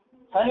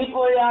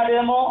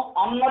చనిపోయాడేమో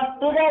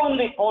అన్నట్టుగా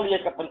ఉంది పౌలు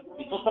యొక్క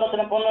పరిస్థితి.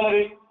 చూస్తున్న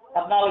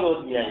 14వ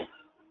అధ్యాయం.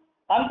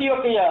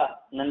 అంతియొకయ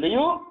నుండి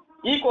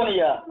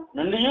ఈకొనియ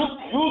నుండి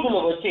యూదులు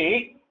వచ్చి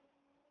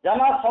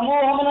జన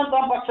సమూహములను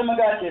తమ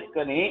పక్షముగా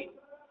చేసుకొని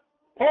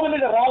పౌలు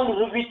మీద రాళ్ళు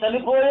రువ్వి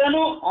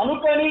చనిపోయాను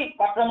అనుకొని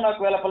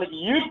పట్టణమునకు వెలుపలికి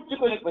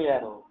ఈడ్చుకొని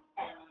పోయారు.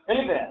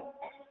 వెళ్ళిపోయారు.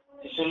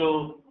 శిష్యులు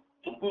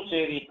చుట్టూ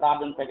చేరి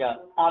ప్రార్థించగా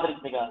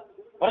ఆదరించగా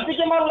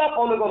ప్రతికి మరలా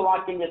పౌలు గారు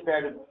వాక్యం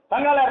చెప్పాడు.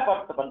 సంఘాలు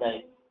ఏర్పరచబడ్డాయి,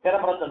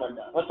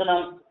 స్థిరపరచబడ్డాయి. వచనం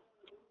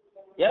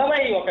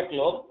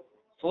 21లో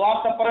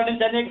సువార్త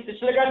ప్రకటించి అనేక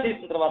శిష్యులుగా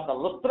చేసిన తర్వాత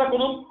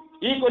లుస్త్రకును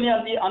ఈకొని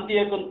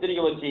అంతియకును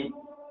తిరిగి వచ్చి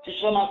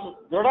శిష్యులను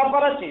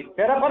దృఢపరచి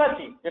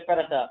స్థిరపరచి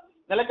చెప్పారట.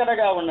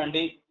 నిలకడగా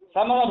ఉండండి,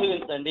 శ్రమ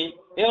అనుభవించండి,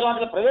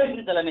 దేవుని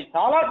ప్రవేశించాలని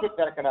చాలా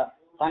చెప్పారు. అక్కడ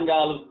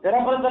సంఘాలు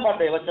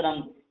స్థిరపరచబడ్డాయి. వచనం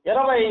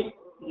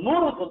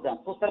 23 చూద్దాం.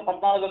 చూస్తారు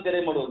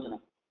 14-23 వచనం.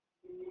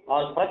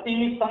 వారు ప్రతి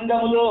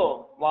సంఘములో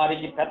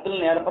వారికి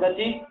పెద్దలను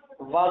ఏర్పరచి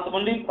ఉపవాసం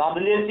ఉండి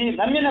ప్రార్థన చేసి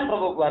నమ్మిన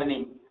ప్రభువుకు వారిని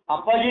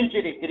అప్పగించి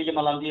తిరిగి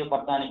మళ్ళీ అంత్య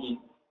పట్టణానికి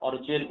వారు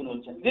చేరుకుని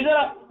వచ్చారు.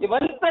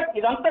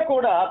 ఇదంతా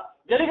కూడా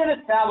జరిగిన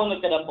సేవను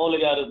కదా పౌలు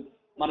గారు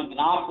మనం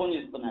జ్ఞాపకం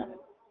చేస్తున్నాడు,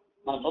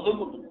 మనం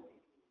చదువుకుంటున్నాం.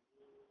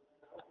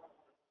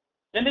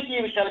 ఎందుకు ఈ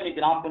విషయాలు మీకు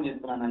జ్ఞాపకం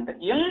చేస్తున్నానంటే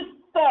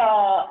ఎంత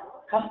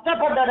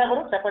కష్టపడ్డాడు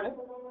ఎవరు చెప్పండి?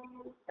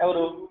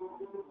 ఎవరు?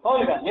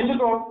 పౌలు గారు.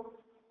 ఎందుకు?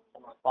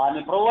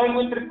 వారిని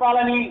ప్రభువుకు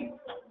త్రిప్పాలని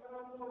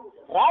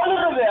రాళ్ళు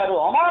రువ్వారు,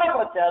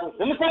 అవమానపరిచారు,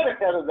 హింస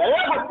పెట్టారు,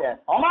 వెళ్ళగొట్టారు,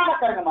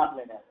 అవమానకరంగా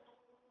మాట్లాడారు,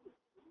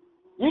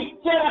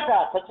 ఇచ్చారట,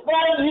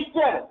 చచ్చిపోయాలని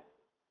ఇచ్చారు,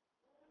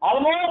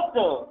 ఆల్మోస్ట్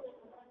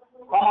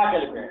కొనాకి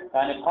వెళ్ళిపోయాడు.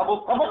 కానీ ప్రభు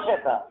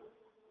చేత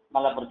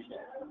మళ్ళా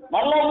బ్రతికాడు.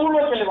 మళ్ళా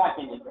ఊళ్ళోకి వెళ్ళి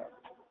వాక్యం చెప్పాడు.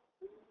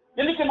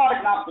 ఎందుకు మాట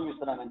జ్ఞాపకం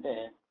ఇస్తున్నానంటే,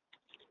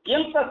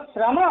 ఎంత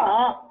శ్రమ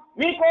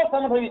మీకోసం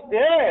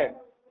అనుభవిస్తే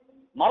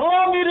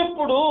మరలా మీరు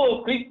ఇప్పుడు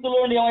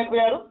క్రీస్తులోని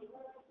ఏమైపోయారు?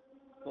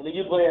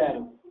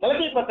 తొలగిపోయారు.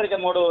 గలతీ పత్రిక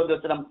 3వ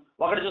వచనం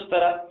 1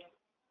 చూస్తారా?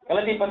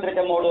 గలతీ పత్రిక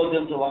 3వ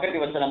అధ్యాయం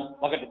 1 వచనం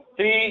 1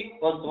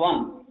 3:1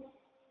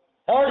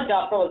 3rd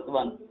chapter verse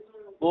 1.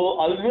 ఓ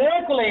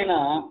అవివేకులైన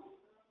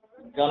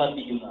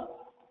గలతీయులారా.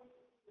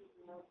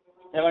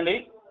 ఏమండి,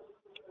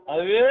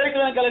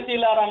 అవివేకులైన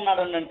గలతీయులారా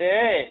అన్నాడు అంటే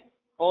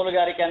పౌలు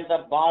గారికి ఎంత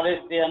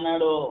బాధేస్తే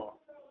అన్నాడు.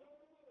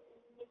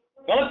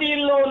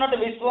 గలతీయుల్లో ఉన్నట్టు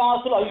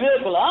విశ్వాసులు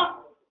అవివేకుల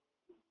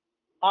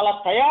అలా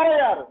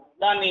తయారయ్యారు.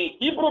 దాన్ని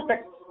హీబ్రూ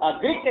టెక్స్ట్,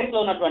 గ్రీక్ టెక్స్ట్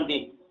లో ఉన్నటువంటి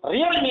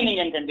రియల్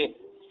మీనింగ్ ఏంటంటే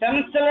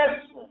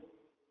senseless,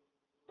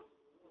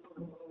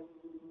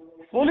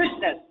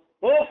 foolishness.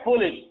 O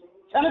foolish,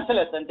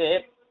 senseless అంటే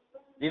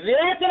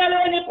వివేచన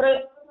లేని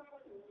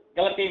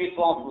గలతీ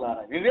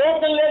విశ్వాసులారా,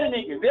 వివేకం లేదు,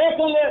 మీకు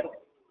వివేకం లేదు.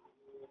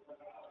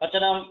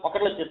 వచనం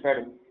 1లో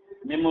చెప్పాడు,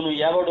 మిమ్మల్ని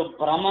ఎవడు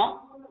భ్రమ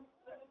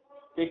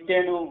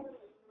పెట్టాను.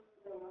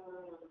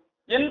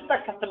 ఎంత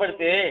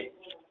కష్టపడితే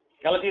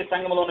గలతీ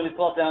సంఘంలో ఉన్న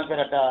విశ్వాసం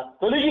ఏమైపోయారట?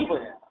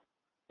 తొలగిపోయారు.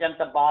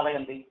 ఎంత బాధ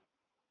అండి.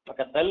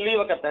 ఒక తల్లి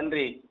ఒక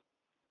తండ్రి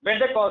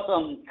బిడ్డ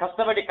కోసం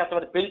కష్టపడి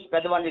పెంచి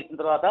పెద్దవాడిని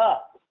ఇచ్చిన తర్వాత,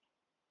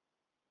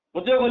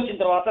 ఉద్యోగం వచ్చిన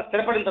తర్వాత,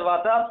 స్థిరపడిన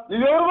తర్వాత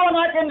నువ్వెవరిగో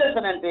నాకేం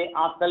చేస్తానంటే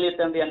ఆ తల్లి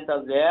తండ్రి ఎంత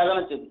వేదన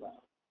చెందుతారు.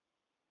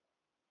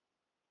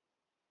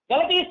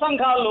 గలతీ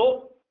సంఘాల్లో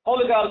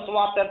పౌలు గారు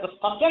సువార్త ఎంత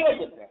స్పష్టంగా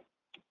చెప్పాడు,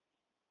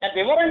 ఎంత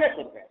వివరంగా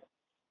చెప్పాడు.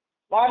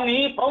 వారిని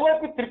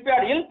ప్రభువుకి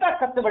త్రిప్పాడు. ఎంత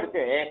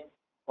కష్టపడితే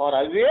వారు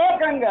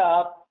అవివేకంగా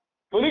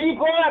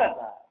తొలగిపోయారట.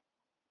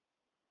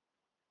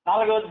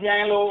 4వ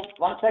అధ్యాయంలో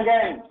once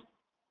again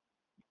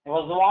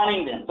was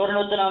warning them. చూడండి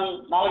వచ్చిన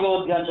 4వ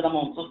అధ్యాయం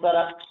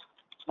చూస్తారా?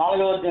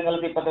 4వ అధ్యాయం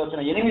గలతీ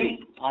 10:8.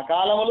 ఆ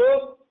కాలంలో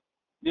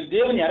మీరు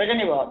దేవుని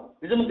ఎరగని వారు,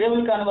 నిజం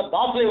దేవుని కాని వారు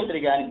దాసులై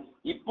ఉంటుంది, కానీ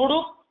ఇప్పుడు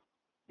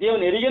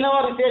దేవుని ఎరిగిన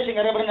వారు,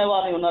 విశేషంగా ఎరగబడిన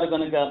వారిని ఉన్నారు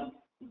కనుక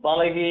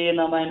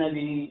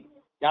బలహీనమైనవి,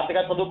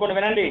 జాగ్రత్తగా చదువుకోండి,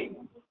 వినండి.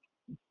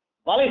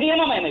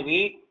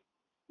 బలహీనమైనవి,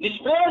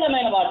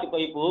 నిష్ప్రయోజనమైన వాటి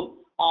వైపు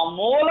ఆ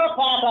మూల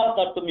పాఠాల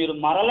తట్టు మీరు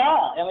మరలా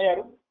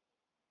ఏమయ్యారు?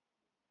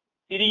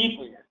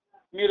 తిరిగిపోయారు.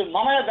 మీరు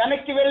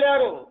వెనక్కి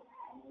వెళ్ళారు.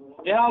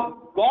 They have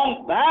gone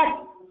back.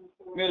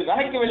 మీరు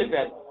వెనక్కి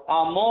వెళ్ళిపోయారు. ఆ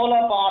మూల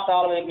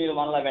పాఠాల వైపు మీరు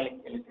మరలా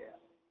వెనక్కి వెళ్ళిపోయారు.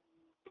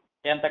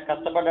 ఎంత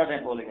కష్టపడ్డాడే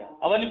పౌలు గారు.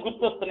 అవన్నీ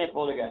గుర్తొస్తున్నాయి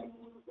పౌలు గారి.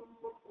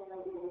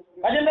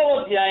 18వ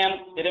అధ్యాయం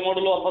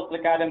 23లో అపొస్తలుల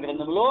కార్యం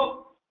గ్రంథంలో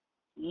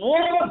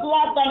 3వ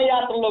సువార్త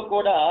యాత్రలో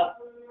కూడా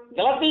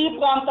గలతీ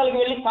ప్రాంతాలకు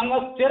వెళ్ళి సంఘం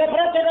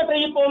స్థిరపరచేటట్టు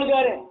ఈ పౌలు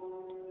గారే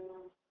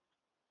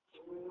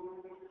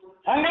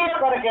సంఘాల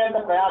కొరకు ఎంత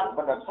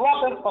ప్రయాసపడ్డాడు,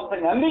 సువార్తను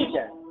స్పష్టంగా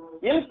అందించాడు.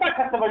 ఎంత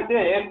కష్టపడితే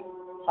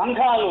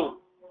సంఘాలు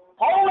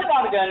పౌలు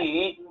కాదు కానీ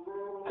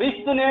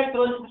క్రీస్తునే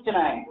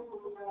త్రోసిపుచ్చినాయి.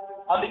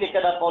 అందుకే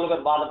ఇక్కడ పౌలు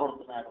గారు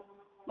బాధపడుతున్నాడు.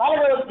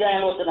 4వ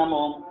అధ్యాయంలో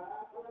వచ్చినాము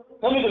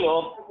 9లో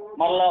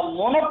మళ్ళా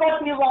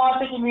మునపటి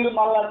వాటికి మీరు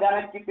మళ్ళా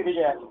వెనక్కి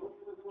తిరిగారు.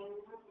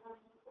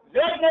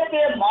 వేటినైతే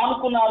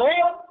మానుకున్నారో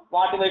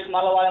వాటి వైపు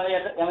మళ్ళీ వాళ్ళు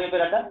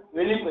ఏమైపోయారట?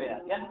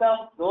 వెళ్ళిపోయారు. ఎంత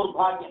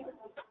దౌర్భాగ్యం.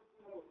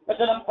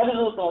 10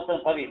 చదువుతాం.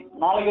 10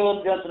 4వ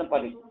అధ్యాయం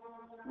 10.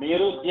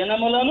 మీరు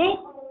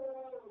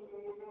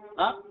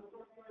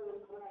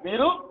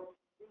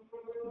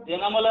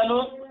దినములను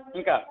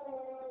ఇంకా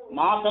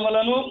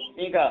మాసములను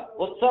ఇంకా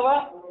ఉత్సవ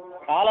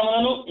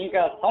కాలములను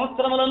ఇంకా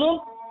సంవత్సరములను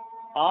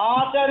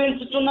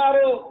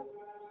ఆచరించుతున్నారు.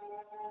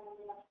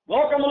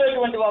 లోకములో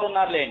ఇటువంటి వారు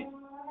ఉన్నారులేండి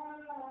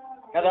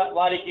కదా,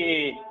 వారికి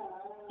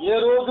ఏ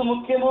రోజు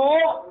ముఖ్యమో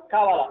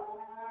కావాలా.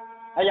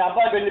 అయ్యా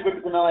అబ్బాయి పెళ్లి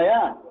పెట్టుకున్నావయ్యా,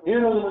 ఏ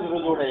రోజు మంచి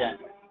రోజు చూడయ్యా.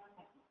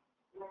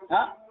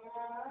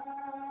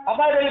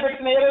 అబ్బాయి పెళ్లి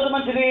పెట్టుకున్న ఏ రోజు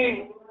మంచిది,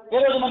 ఏ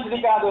రోజు మంచిది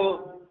కాదు.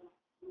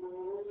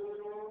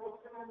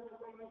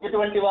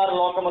 ఇటువంటి వారు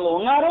లోకములో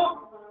ఉన్నారు.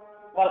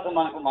 వాళ్ళకు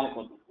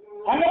మనకు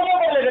సంఘంలో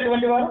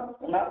ఎటువంటి వారు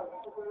ఉన్నారు.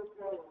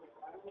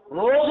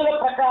 రోజుల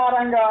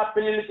ప్రకారంగా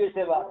పెళ్లిళ్ళు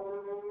చేసేవారు,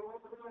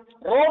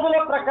 రోజుల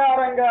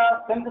ప్రకారంగా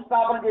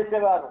శంకుస్థాపన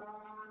చేసేవారు,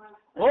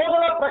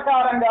 రోజుల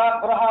ప్రకారంగా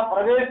గృహ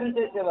ప్రవేశం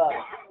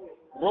చేసేవారు,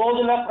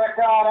 రోజుల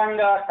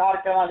ప్రకారంగా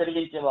కార్యక్రమాలు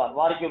జరిగించేవారు.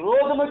 వారికి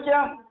రోజు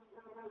ముఖ్యం.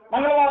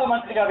 మంగళవారం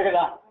మంచిది కాదు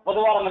కదా,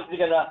 బుధవారం మంచిది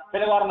కదా,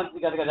 శనివారం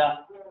మంచిది కాదు కదా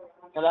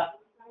కదా.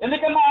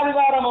 ఎందుకన్నా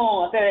ఆదివారము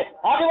అంటే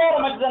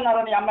ఆదివారం మంచిది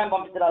అన్నారని అమ్మాయిని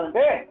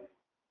పంపించాలంటే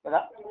కదా.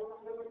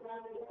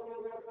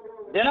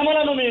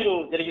 దినములను మీరు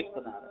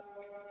జరిగిస్తున్నారు.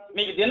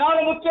 మీకు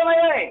దినాలు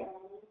ముఖ్యమయ్యాయి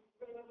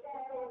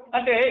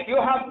అంటే యూ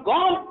హ్యావ్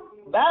గాన్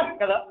బ్యాక్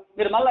కదా.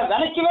 మీరు మళ్ళా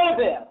వెనక్కి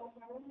వెళ్ళిపోయారు.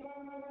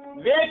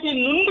 వేటి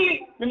నుండి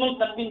మిమ్మల్ని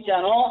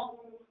తప్పించానో,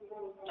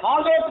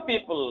 called out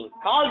people,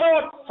 called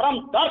out from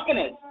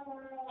darkness,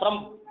 from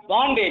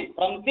bondage,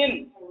 from sin,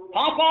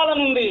 పాపాల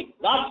నుండి,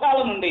 దాస్యాల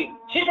నుండి,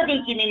 చీకటి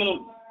నుంచి మిమ్మల్ని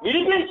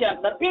విడిపించాను,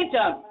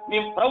 తప్పించాను, మీ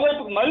ప్రభు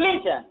వైపుకు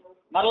మళ్ళించాను.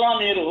 మరలా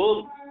మీరు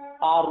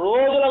ఆ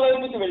రోజుల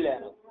వైపుకి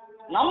వెళ్ళారు.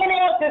 నమ్మని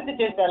వారు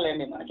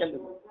చేశారులేండి,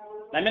 మనకెందుకు.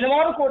 నమ్మిన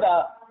వారు కూడా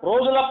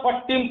రోజుల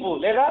పట్టింపు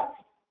లేదా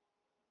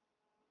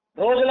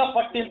రోజుల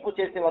పట్టింపు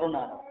చేసేవారు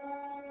ఉన్నారు.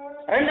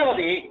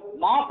 రెండవది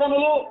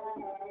మాసములు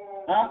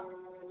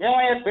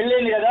ఏమయ్యా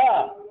పెళ్ళింది కదా,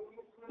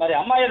 మరి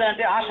అమ్మాయి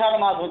ఏదంటే ఆషాఢ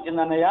మాసం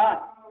వచ్చిందన్నయ్య.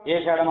 ఏ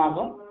ఆషాఢ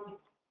మాసం?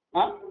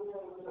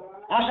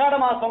 ఆషాఢ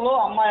మాసంలో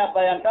అమ్మాయి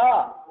అబ్బాయి అంట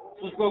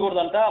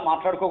చూసుకోకూడదంట,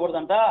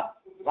 మాట్లాడుకోకూడదంట,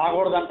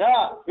 రాకూడదంట.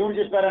 ఎవరు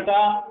చెప్పారంట?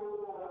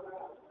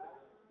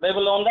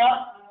 బైబిల్లో ఉందా?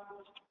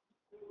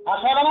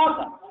 ఆషాఢ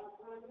మాసం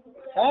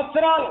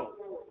సంవత్సరాలు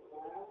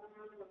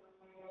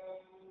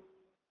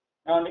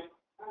ఏమండి,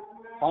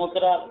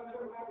 సంవత్సరాలు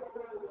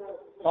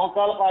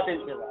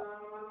పాటించేదా?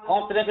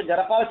 సంవత్సరం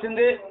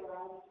జరపాల్సింది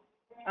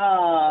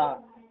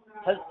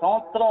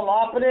సంవత్సరం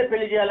లోపలే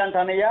పెళ్లి చేయాలంట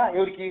అన్నయ్య.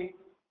 ఎవరికి?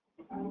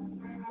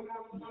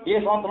 ఏ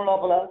సంవత్సరం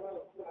లోపల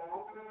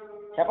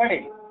చెప్పండి?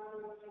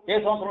 ఏ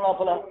సంవత్సరం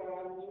లోపల?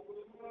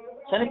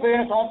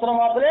 చనిపోయిన సంవత్సరం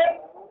లోపలే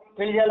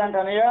పెళ్లి చేయాలంట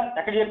అన్నయ్య.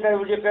 ఎక్కడ చెప్పారు?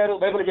 ఎవరు చెప్పారు?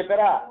 బైబిల్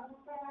చెప్పారా?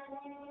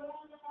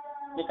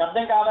 మీకు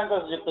అర్థం కావడం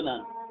కోసం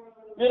చెప్తున్నాను.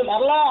 మీరు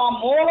మరలా ఆ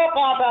మూల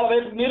పాఠాల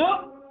వైపు మీరు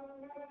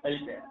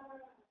వెళ్తే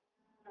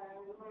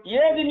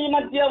ఏది మీ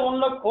మధ్య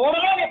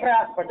ఉండకూడదని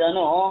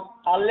ప్రయాసపడ్డానో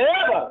ఆ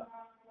లేబర్,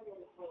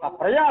 ఆ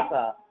ప్రయాస,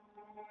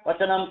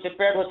 వచనం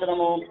చెప్పాడు.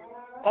 వచనము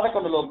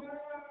 11లో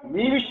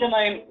మీ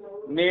విషయమై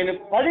నేను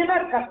పడిన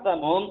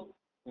కష్టము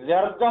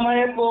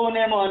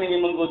వ్యర్థమైపోనేమో అని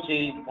మిమ్మల్ని గురించి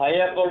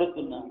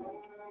భయపడుతున్నాను.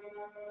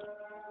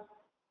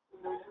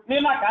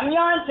 మీరు నాకు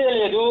అన్యాయం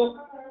చేయలేదు,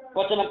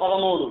 వచనం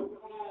 13.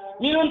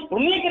 మీరు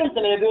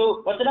తృణీకరించలేదు,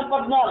 వచనం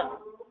 14.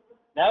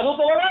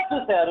 దేవదూతలుగా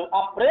చూశారు, ఆ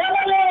ప్రేమ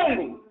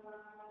ఏమైంది?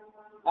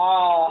 ఆ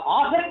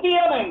ఆసక్తి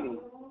ఏమైంది?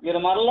 మీరు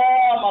మరలా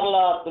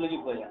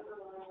తొలగిపోయారు.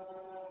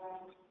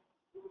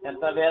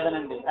 ఎంత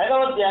వేదనండి. 5వ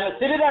అధ్యాయం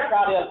శరీర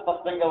కార్యాలు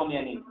స్పష్టంగా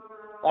ఉన్నాయని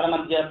వారి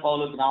మధ్య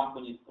పౌలు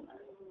జ్ఞాపకం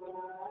చేసుకున్నాడు.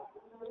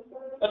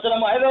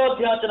 వచనము 5వ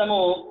అధ్యాయము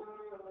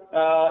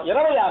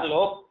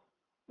 26లో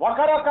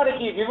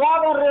ఒకరొకరికి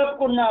వివాదం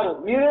రేపుకున్నారు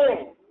మీరే.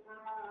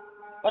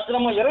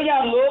 వచనము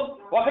 26లో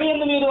ఒకరి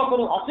యందు మీరు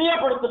ఒకరు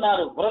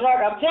అసూయపడుతున్నారు,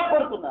 వృధాగా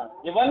అసూయపడుతున్నారు.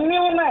 ఇవన్నీ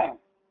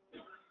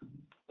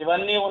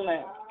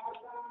ఉన్నాయి.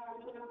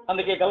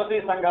 అందుకే గలతీ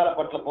సంఘాల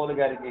పట్ల పౌలు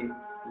గారికి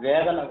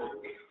వేదన.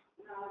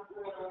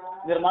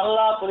 మీరు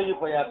మరలా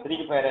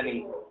తిరిగిపోయారని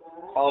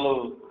పౌలు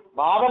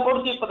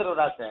బాధపడుతూ పత్రిక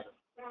రాశాడు.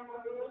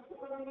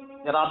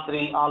 రాత్రి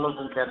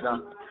ఆలోచన చేద్దాం.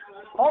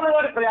 పౌలు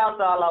గారి ప్రయాస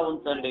అలా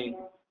ఉంచండి.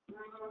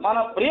 మన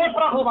ప్రియ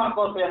ప్రభు మన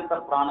కోసం ఎంత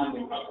ప్రాణం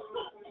పెట్టాడు,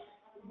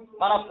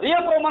 మన ప్రియ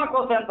ప్రభు మన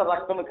కోసం ఎంత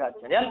రక్తము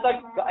కాచాడు,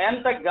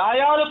 ఎంత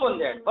గాయాలు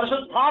పొందాడు,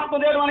 పరిశుద్ధాత్మ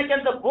దేవుడు మనకి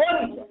ఎంత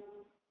బోధించాడు.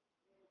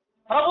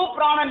 ప్రభు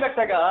ప్రాణం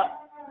పెట్టగా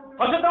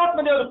పరిశుద్ధాత్మ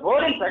దేవుడు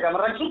బోధించగా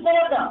మనం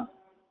రక్షించలేదా?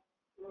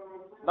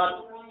 But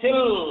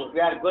still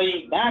we are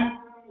going back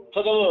to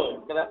the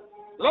world కదా.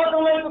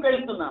 లోకం వైపుకి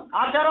వెళ్తున్నాం,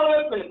 ఆచారాల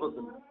వైపు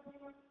వెళ్ళిపోతున్నాం.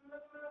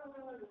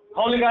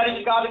 పౌలు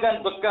గారికి కాదు కానీ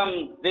దుఃఖం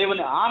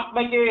దేవుని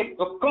ఆత్మకి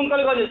దుఃఖం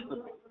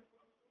కలుగజేస్తుంది.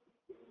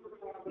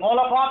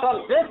 మూలపాఠాలు,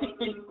 బేసిక్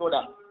థింగ్స్ కూడా,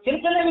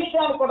 చిన్న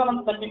విషయాలు కూడా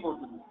మనం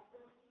తగ్గిపోతుంది.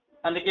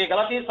 అందుకే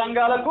గలతీ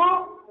సంఘాలకు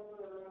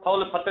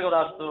పౌలు పత్రిక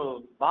రాస్తూ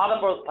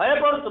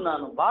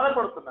భయపడుతున్నాను.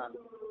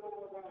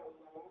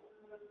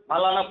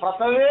 అలానే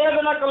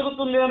ప్రసవేదన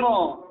కలుగుతుందేమో,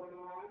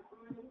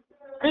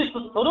 క్రీస్తు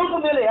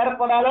స్వరూపం మీద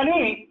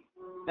ఏర్పడాలని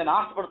నేను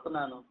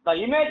ఆశపడుతున్నాను. The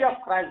image of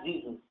Christ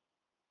Jesus,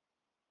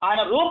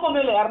 ఆయన రూపం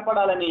మీద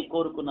ఏర్పడాలని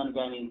కోరుకున్నాను.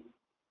 కానీ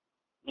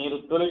మీరు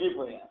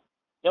తొలగిపోయారు.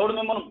 ఎవడు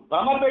మిమ్మల్ని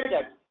భ్రమ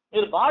పెట్టాడు.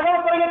 మీరు బాగా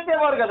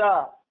పరిగెత్తేవారు కదా,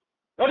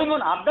 ఎవడు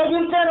మిమ్మల్ని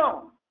అడ్డగించాను.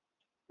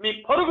 మీ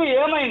పరుగు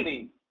ఏమైంది?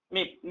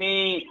 మీ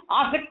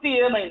ఆసక్తి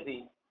ఏమైంది?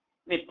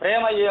 మీ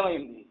ప్రేమ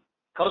ఏమైంది?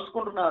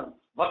 కలుసుకుంటున్నారు,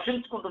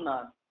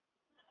 భక్షించుకుంటున్నారు.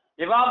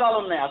 వివాదాలు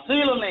ఉన్నాయి,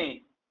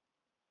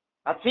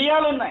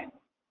 అసూయాలు ఉన్నాయి,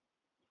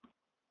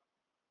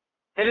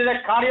 శరీర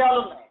కార్యాలు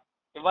ఉన్నాయి.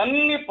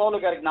 ఇవన్నీ పౌలు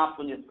గారి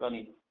జ్ఞాపకం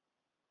చేసుకొని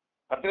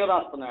పత్రిక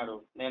రాస్తున్నాడు.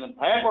 నేను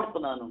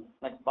భయపడుతున్నాను,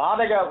 నాకు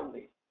బాధగా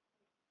ఉంది.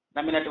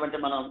 నమ్మినటువంటి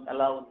మనం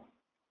ఎలా ఉంది?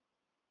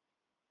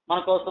 మన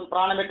కోసం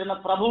ప్రాణం పెట్టిన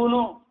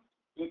ప్రభువును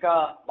ఇంకా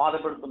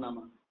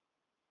బాధపెడుతున్నాము.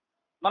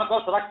 మన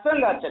కోసం రక్తం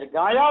కాచాడు,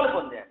 గాయాలు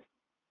పొందాడు,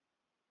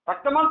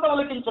 రక్తమంతా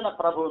ఉలికించిన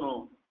ప్రభువును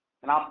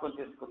జ్ఞాపకం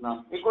చేసుకుందాం.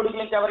 ఈ కొడుకు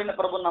నుంచి ఎవరైనా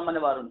ప్రభువుని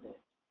నమ్మని వారు ఉంటే,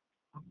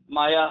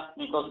 మాయా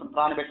మీకోసం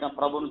ప్రాణం పెట్టిన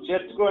ప్రభువును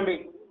చేర్చుకోండి,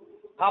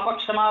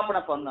 పాపక్షమాపణ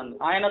పొందండి.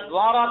 ఆయన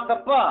ద్వారా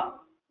తప్ప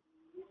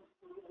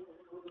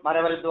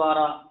మరెవరి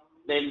ద్వారా,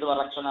 దేని ద్వారా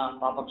రక్షణ,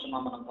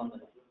 పాపక్షమాపణ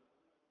పొందండి.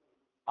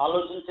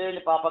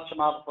 ఆలోచించేయండి.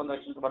 పాపక్షమాపణ పొంది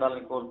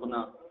రక్షించబడాలని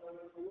కోరుకున్నాం.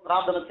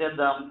 ప్రార్థన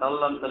చేద్దాం.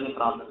 తల్లంతల్ని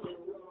ప్రార్థన.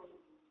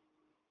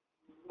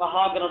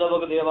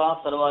 మహాగణుడవగు దేవా,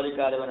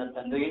 సర్వాధికారమైన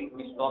తండ్రి,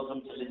 మీ స్తోత్రం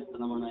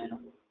చెల్లిస్తున్నాము నాయన.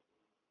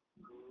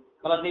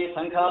 ప్రతి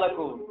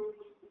సంఘాలకు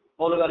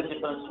పౌలు గారు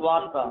చెప్పిన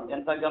స్వార్థ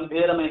ఎంత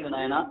గంభీరమైంది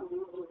నాయన.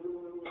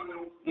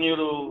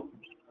 మీరు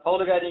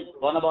పౌలు గారి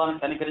వనభావం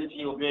కనికరించి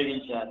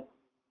ఉపయోగించారు.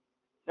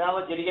 సేవ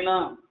జరిగినా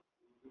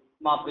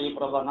మా ప్రియ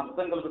ప్రభా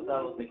నష్టం కలుగుతా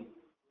ఉంది.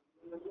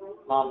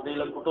 మా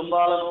ప్రియుల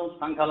కుటుంబాలను,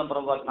 సంఘాల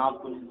ప్రభావ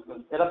జ్ఞాపకం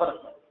చేసుకొని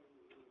స్థిరపరచారు.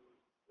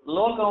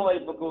 లోకం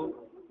వైపుకు,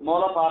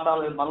 మూల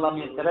పాఠాలు మళ్ళా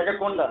మీరు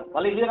తిరగకుండా,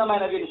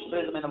 బలహీనమైనవి,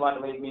 నిష్ప్రయోజనమైన వాటి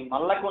వైపు మీ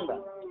మళ్ళకుండా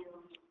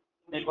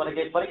మీ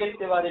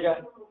పరిగెత్తే వారిగా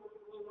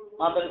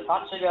మా తల్లి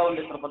సాక్షిగా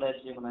ఉండే కృపదయ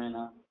జీవనాయన.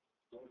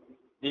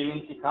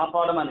 దీవించి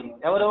కాపాడమని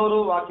ఎవరెవరు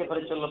వాక్య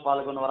పరీక్షల్లో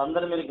పాల్గొన్న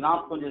వారందరూ మీరు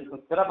జ్ఞాపకం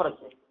చేసుకుని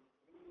స్థిరపరచారు.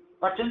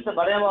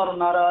 రక్షించబడేవారు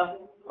ఉన్నారా?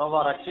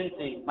 ప్రభు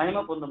రక్షించి మహిమ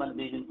పొందమని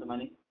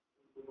దీవించమని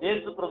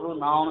యేసు ప్రభు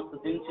నామమును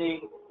స్తుతించి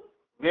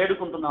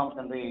వేడుకుంటున్నాము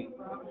తండ్రి.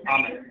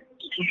 ఆమేన్.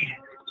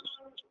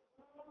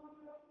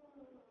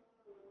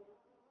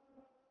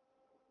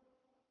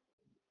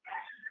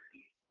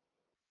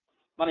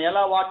 మనం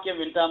ఎలా వాక్యం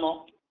వింటామో,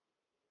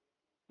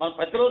 మనం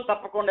ప్రతిరోజు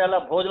తప్పకుండా ఎలా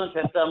భోజనం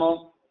చేస్తామో,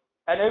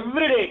 and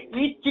everyday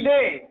each day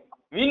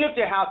we need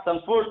to have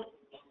some food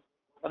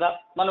కదా.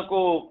 మనకు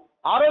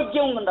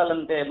ఆరోగ్యం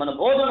ఉండాలంటే మన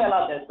భోజనం ఎలా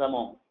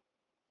చేస్తామో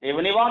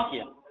దేవుని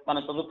వాక్యం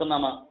మనం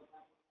చదువుతున్నామా?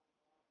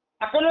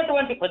 అక్కడ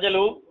ఉన్నటువంటి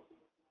ప్రజలు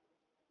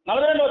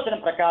 42వ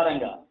వచనం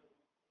ప్రకారంగా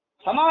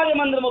సమాజ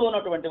మందిరములో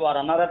ఉన్నటువంటి వారు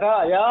అన్నారట,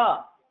 అయ్యా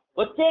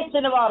వచ్చే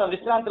శనివారం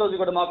విశ్రాంతి రోజు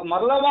కూడా మాకు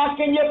మరలా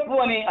వాక్యం చెప్పు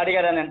అని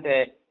అడిగారనంటే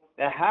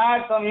they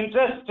had some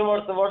interest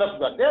towards the word of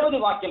God. దేవుని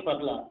వాక్యం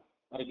పట్ల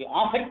వారికి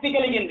ఆసక్తి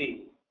కలిగింది.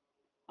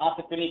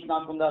 ఆసక్తి నీకు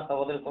నాకుందా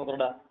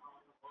సోదరుడా?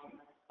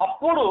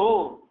 అప్పుడు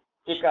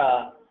ఇక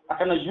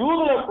అక్కడ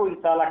యూదులకు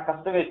చాలా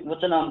కష్టం వేసింది.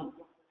 వచనం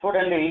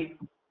చూడండి,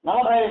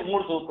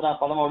 43 చూస్తున్న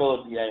 13వ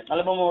అధ్యాయం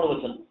 43వ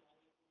వచనం.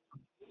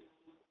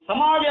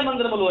 సమాజ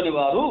మందిరములోని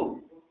వారు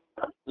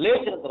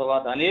లేచిన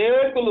తర్వాత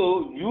అనేకులు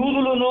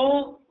యూదులను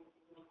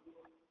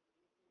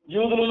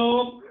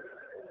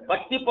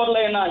భక్తి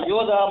పరులైన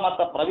యోధ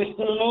మత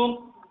ప్రవిష్టులను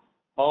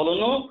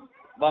పౌలును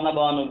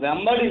బర్నబాను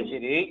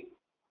వెంబడించిరి.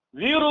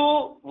 వీరు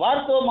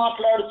వారితో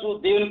మాట్లాడుచు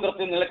దేవుని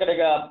కృప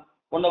నిలకడగా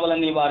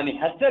ఉండవలని వారిని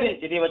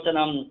హెచ్చరించిరి.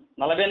 వచనం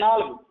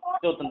 44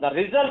 చూస్తుంది. The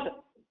result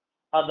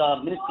of the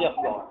ministry of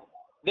God.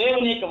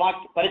 దేవుని యొక్క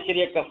వాక్య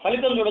పరిచర్య యొక్క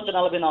ఫలితం చూడొచ్చు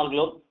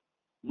 44లో.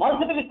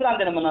 మరుసటి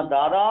విశ్రాంతి దినమున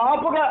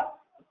దాదాపుగా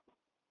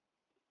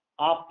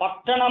ఆ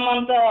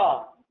పట్టణమంతా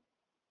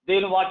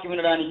దేవుని వాక్యం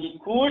వినడానికి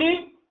కూడి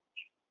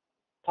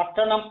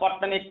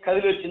పట్టణమే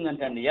కదిలి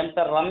వచ్చిందంటే అండి. ఎంత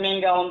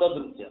రమ్యంగా ఉందో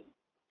దృశ్యం.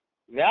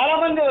 వేల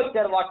మంది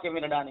వచ్చారు వాక్యం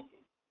వినడానికి.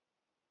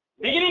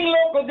 బిగినింగ్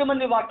లో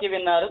కొద్దిమంది వాక్యం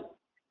విన్నారు.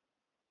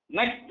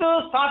 నెక్స్ట్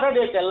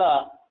సాటర్డే కల్లా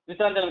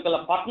విశ్రాంతి కల్లా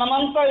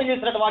పట్టణమంతా ఏం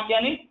చేసినట్టు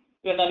వాక్యాన్ని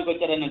వినడానికి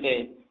వచ్చారనంటే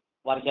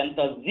వారికి ఎంత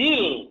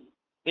జీల్,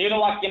 దేవుని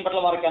వాక్యం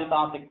పట్ల వారికి ఎంత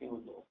ఆసక్తి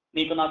ఉందో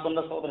నీకు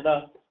నాకున్న సోదరుడా.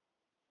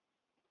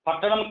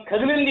 పట్టణం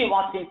కదిలింది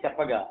వాక్యం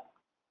చెప్పగా.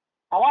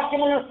 ఆ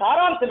వాక్యంలో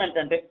సారాంశం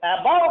ఏంటంటే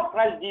అబౌట్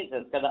క్రైస్ట్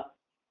జీసస్ కదా.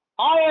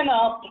 ఆయన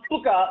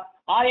పుట్టుక,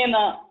 ఆయన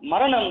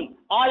మరణం,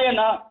 ఆయన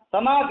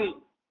సమాధి,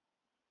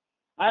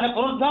 ఆయన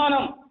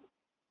పునరుద్ధానం,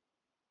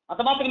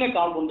 అంత మాత్రమే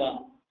కాకుండా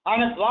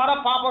ఆయన ద్వారా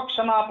పాప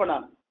క్షమాపణ,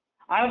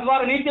 ఆయన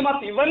ద్వారా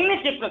నీతిమత్వం, ఇవన్నీ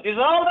చెప్పిన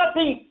this all the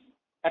things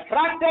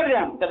attracted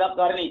them కదా.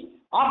 వారిని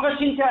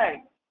ఆకర్షించాయి.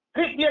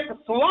 క్రీస్తు యొక్క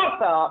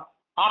సువార్త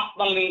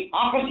ఆత్మల్ని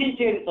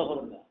ఆకర్షించేది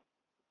సహోదరుగా.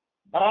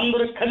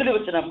 వారందరూ కదిలి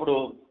వచ్చినప్పుడు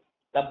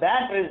the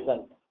bad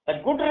result, the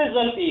good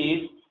result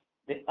is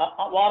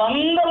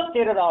వారందరూ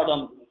చేరి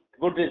రావడం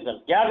good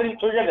result. Gathering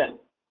together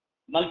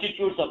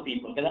multitudes of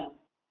people కదా.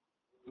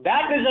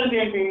 బ్యాడ్ రిజల్ట్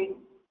ఏంటి?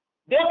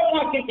 దేవుని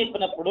వాక్యం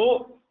చెప్పినప్పుడు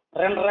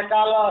 2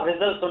 రకాల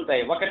రిజల్ట్స్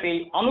ఉంటాయి. ఒకటి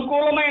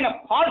అనుకూలమైన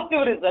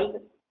positive result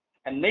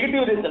and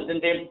negative result.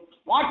 అంటే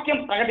వాక్యం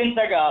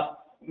ప్రకటించగా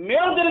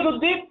మేలు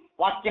జరుగుద్ది,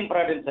 వాక్యం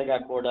ప్రకటించగా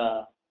కూడా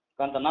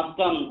కొంత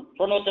నష్టం.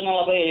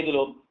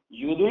 45లో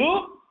యూదులు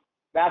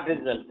బ్యాడ్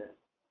రిజల్ట్.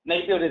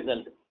 నెగిటివ్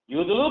రిజల్ట్,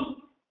 యూదులు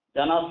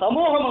జన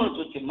సమూహమును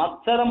చూసి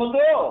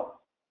మత్సరముతో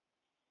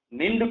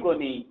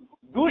నిండుకొని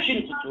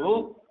దూషించుతూ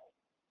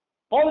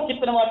పౌలు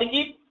చెప్పిన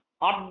వాటికి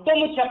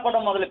అడ్డము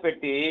చెప్పడం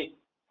మొదలుపెట్టి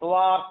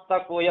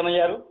సువార్తకు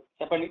ఏమయ్యారు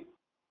చెప్పండి?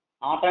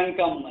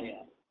 ఆటంకం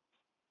అయ్యారు.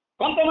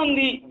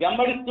 కొంతమంది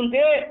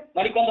వెంబడిస్తుంటే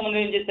మరికొంతమంది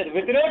ఏం చేశారు?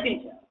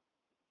 వ్యతిరేకించారు.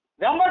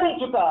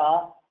 వెంబడించుట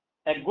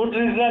a good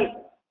result,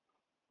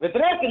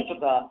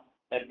 వ్యతిరేకించుట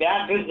a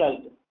bad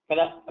result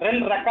కదా.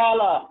 2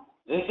 రకాల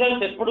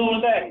రిజల్ట్స్ ఎప్పుడు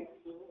ఉంటాయి.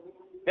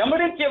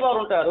 వెంబడించేవారు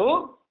ఉంటారు,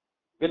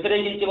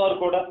 వ్యతిరేకించేవారు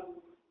కూడా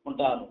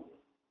ఉంటారు.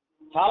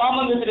 చాలా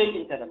మంది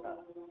వ్యతిరేకించారట.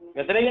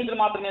 వ్యతిరేకించడం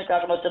మాత్రమే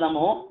కాకుండా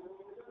వచ్చినాము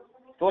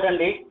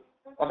చూడండి,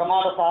 ఒక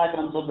మాట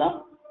సహాయకరం చూద్దాం.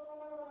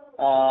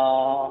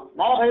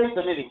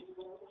 49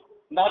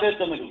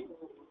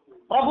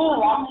 ప్రభు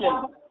వాక్యం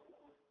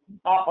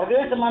ఆ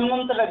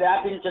ప్రదేశమన్నంతటా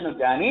వ్యాపించను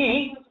కానీ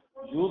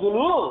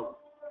యూదులు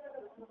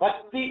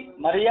భక్తి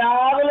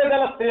మర్యాదలు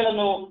గల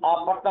స్త్రీలను ఆ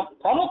పట్టణ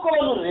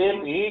ప్రముఖులను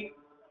రేపి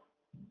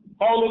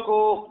పౌలుకు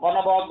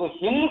బర్నబాకు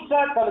హింస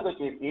కలుగు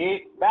చేసి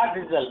బ్యాడ్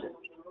రిజల్ట్.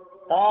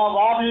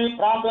 వారిని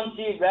ప్రాంతం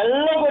నుంచి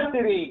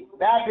వెళ్ళగొట్టిరి.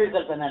 బ్యాడ్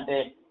రిజల్ట్ అని అంటే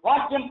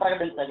వాక్యం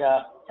ప్రకటించగా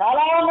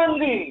చాలా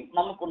మంది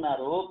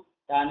నమ్ముకున్నారు,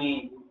 కానీ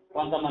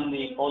కొంతమంది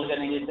పౌలు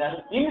గారిని ఏం చేశారు?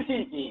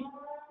 హింసించి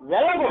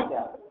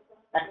వెళ్ళగొట్టారు.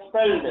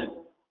 ఎక్స్పెల్డ్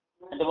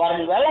అంటే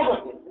వారిని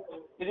వెళ్ళగొట్టారు.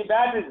 ఇది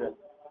బ్యాడ్ రిజల్ట్.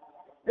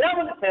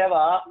 దేవుని సేవ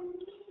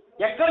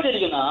ఎక్కడ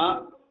జరిగినా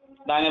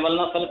దాని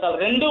వలన ఫలితాలు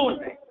 2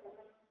 ఉంటాయి.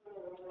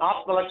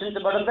 ఆత్మ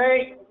రక్షించబడతాయి,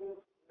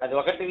 అది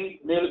ఒకటి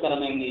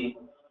మేలుకరమైంది.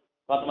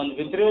 కొంతమంది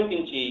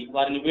వ్యతిరేకించి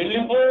వారిని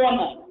వెళ్ళిపో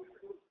అన్నారు.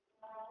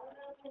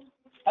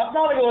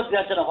 14వ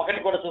అధ్యాయం 1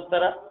 కూడా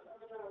చూస్తారా?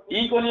 ఈ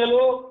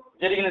కొనియలో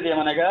జరిగినది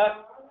ఏమనగా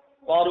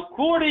వారు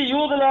కూడి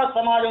యూదుల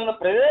సమాజంలో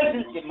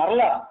ప్రవేశించి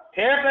మరలా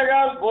తేటగా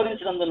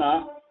బోధించినందున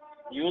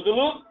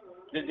యూదులు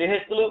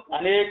దేహస్తులు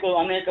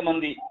అనేక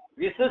మంది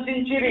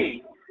విశ్వసించిరి.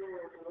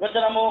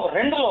 వచనము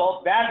 2లో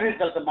బ్యాడ్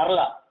రిజల్ట్.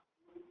 మరలా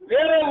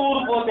వేరే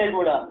ఊరు పోతే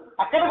కూడా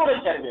అక్కడ కూడా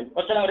వచ్చారు.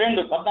 వచనం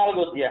 2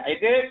 14వ అధ్యాయం.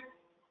 అయితే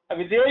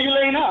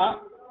విధేయులైన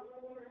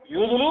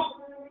యూదులు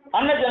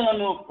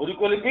అన్యజనులను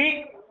పురికొలిపి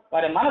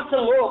వారి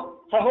మనస్సులో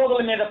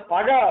సహోదరుల మీద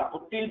పగ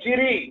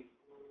పుట్టించిరి.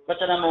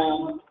 వచనము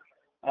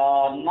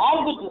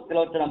 4 చూస్తే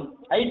వచనం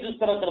 5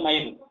 చూస్తే వచనం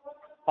 5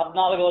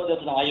 14వ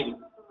వచనం 5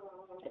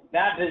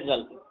 బ్యాడ్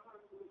రిజల్ట్.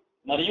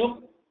 మరియు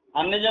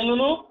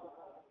అన్యజనులను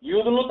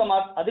యూదులు తమ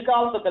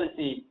అధికారులతో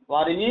కలిసి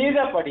వారి మీద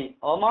పడి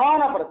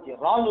అవమానపరిచి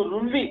రాళ్ళు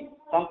రువ్వి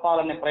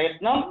చంపాలనే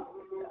ప్రయత్నం.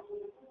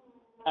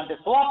 అంటే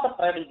సువార్త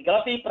ప్రకటించి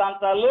గలతీ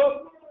ప్రాంతాల్లో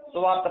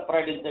సువార్త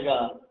ప్రకటించగా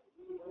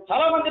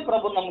చాలా మంది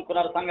ప్రభుని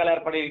నమ్ముకున్నారు. సంఘాలు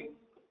ఏర్పడి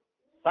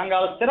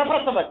సంఘాలు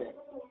స్థిరపరచబడ్డాయి.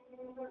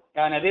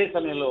 కానీ అదే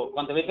సమయంలో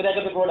కొంత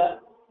వ్యతిరేకత కూడా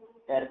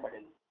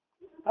ఏర్పడింది.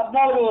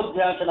 14వ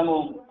అధ్యాయము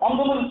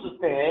 19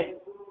 చూస్తే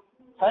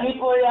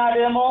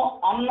చనిపోయాడేమో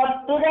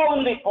అన్నట్టుగా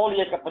ఉంది పౌలు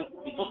యొక్క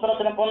పరిస్థితి.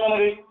 చూస్తున్న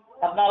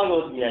 14వ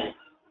అధ్యాయం.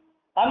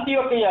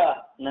 అంతియొకయ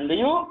నుండి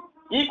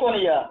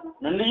ఈకొనియ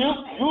నుండి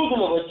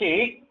యూదులు వచ్చి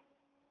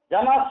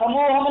జన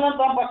సమూహములను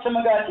తమ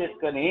పక్షముగా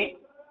చేసుకొని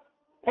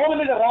పౌలు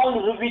మీద రాళ్ళు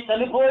రువ్వి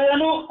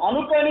చనిపోయాను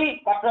అనుకొని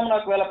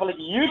పట్టణంలోకి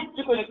వెలుపలికి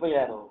ఈడ్చుకొని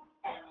పోయారు.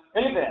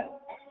 వెళ్ళిపోయారు.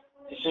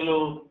 శిష్యులు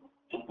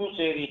చుట్టూ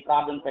చేరి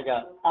ప్రార్థించగా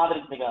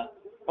ఆదరించగా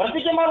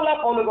ప్రతికి మరలా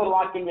పౌలు గారు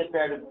వాక్యం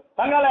చెప్పాడు.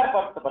 సంఘాలు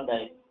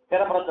ఏర్పరచబడ్డాయి,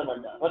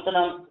 స్థిరపరచబడ్డాయి.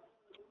 వచనం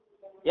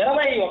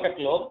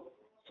 21లో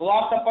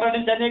సువార్త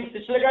ప్రకటించి అనేక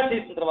శిష్యులుగా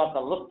చేసిన తర్వాత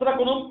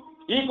లుస్త్రకును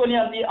ఈకొని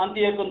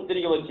అంతియొకను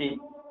తిరిగి వచ్చి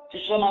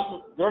శిష్యులను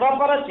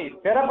దృఢపరచి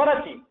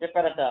స్థిరపరచి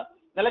చెప్పారట.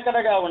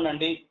 నిలకడగా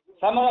ఉండండి,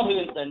 శ్రమను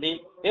అనుభవించండి,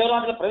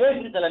 దేవుని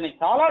ప్రవేశించాలని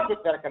చాలా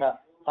చెప్పారు. అక్కడ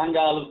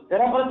సంఘాలు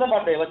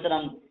స్థిరపరచబడ్డాయి.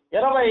 వచనం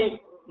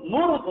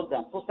 23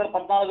 చూద్దాం. చూస్తారు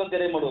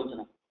 14-23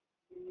 వచనం.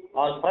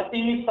 వారు ప్రతి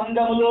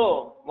సంఘములో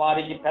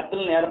వారికి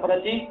పెద్దలను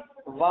ఏర్పరచి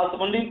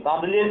ఉపవాసం ఉండి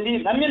ప్రార్థన చేసి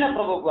నమ్మిన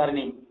ప్రభువుకు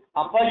వారిని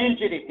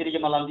అప్పగించి తిరిగి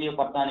మళ్ళీ అంత్యోక్య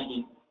పట్టణానికి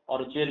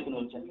వారు చేరుకుని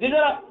వచ్చారు.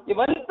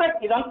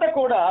 ఇదంతా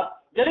కూడా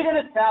జరిగిన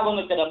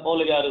సేవను కదా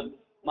పౌలు గారు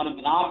మనం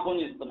జ్ఞాపకం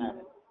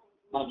చేస్తున్నాడు,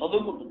 మనం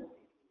చదువుకుంటున్నాం.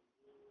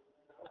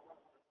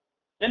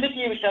 ఎందుకు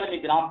ఈ విషయాలు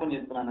మీకు జ్ఞాపకం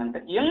చేస్తున్నానంటే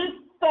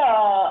ఎంత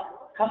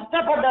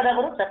కష్టపడ్డాడు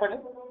ఎవరు చెప్పండి.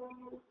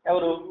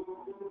 ఎవరు?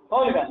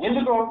 పౌలు గారు.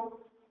 ఎందుకు?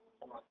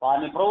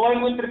 వారిని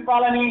ప్రభువుకు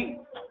త్రిప్పాలని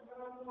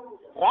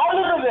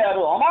రాళ్ళు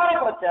రువ్వారు,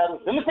 అవమానపరిచారు,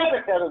 హింస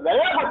పెట్టారు,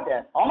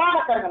 వెళ్ళగొట్టారు,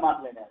 అవమానకరంగా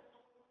మాట్లాడారు,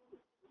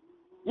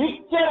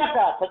 ఇచ్చారట,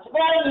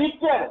 చచ్చిపోయాలని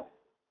ఇచ్చారు,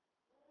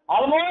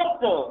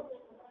 ఆల్మోస్ట్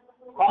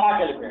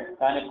కొనాకెళ్ళిపోయాడు.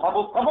 కానీ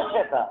ప్రభు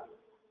చేత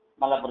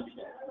మళ్ళా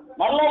బ్రతికాడు.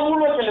 మళ్ళా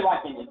ఊళ్ళోకి వెళ్ళి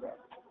వాక్యం చెప్పాడు.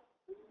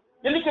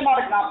 ఎందుకు మాట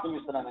జ్ఞాపకం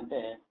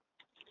ఇస్తున్నానంటే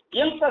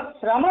ఇంత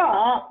శ్రమ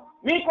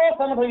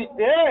మీకోసం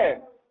అనుభవిస్తే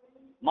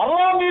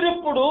మరలా మీరు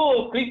ఇప్పుడు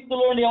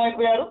క్రీస్తులోని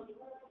ఏమైపోయారు?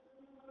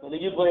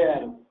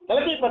 తొలగిపోయారు.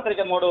 గలతీ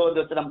పత్రిక 3వ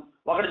వచనం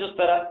 1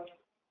 చూస్తారా?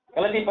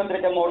 గలతీ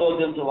పత్రిక 3వ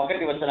అధ్యాయం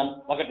 1 వచనం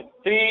 1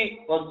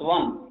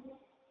 3:1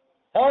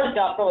 3rd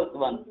chapter verse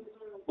 1.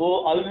 ఓ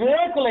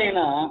అవివేకులైన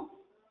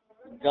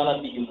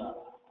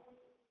గలతీయులారా.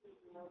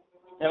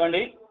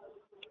 ఏమండి?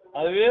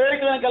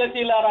 అవివేకులైన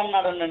గలతీయులారా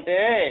అన్నాడు అంటే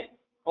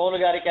పౌలు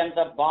గారికి ఎంత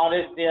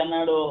బాధేస్తే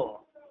అన్నాడు.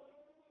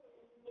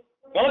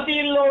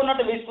 గలతీయుల్లో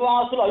ఉన్నట్టు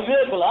విశ్వాసులు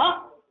అవివేకుల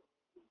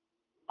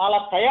అలా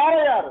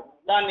తయారయ్యారు.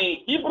 దాన్ని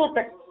హీబ్రూ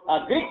టెక్స్ట్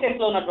గ్రీక్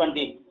టెక్స్ట్ లో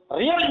ఉన్నటువంటి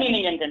రియల్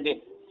మీనింగ్ ఏంటంటే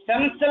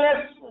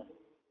senseless,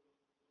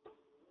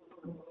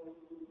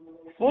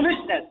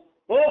 foolishness.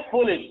 O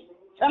foolish,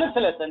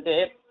 senseless అంటే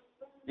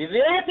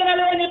వివేచన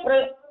లేని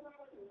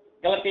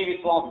గలతీ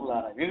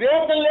విశ్వాసులారా.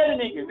 వివేకం లేదు,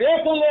 నీకు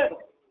వివేకం లేదు.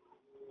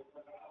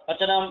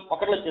 వచనం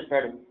 1లో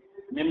చెప్పాడు,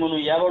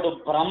 మిమ్మల్ని ఎవడు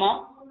భ్రమ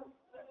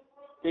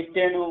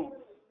పెట్టాడు.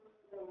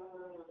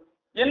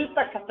 ఎంత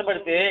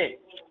కష్టపడితే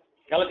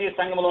గలతీ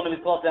సంఘంలో ఉన్న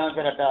విశ్వాసం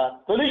ఏమైపోయారట?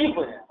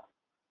 తొలగిపోయారు.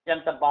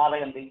 ఎంత బాధ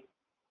అండి.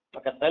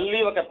 ఒక తల్లి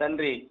ఒక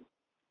తండ్రి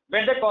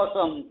బిడ్డ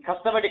కోసం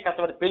కష్టపడి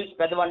పెంచి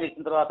పెద్దవాడిని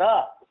చేసిన తర్వాత,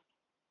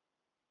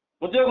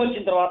 ఉద్యోగం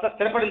వచ్చిన తర్వాత,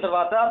 స్థిరపడిన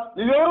తర్వాత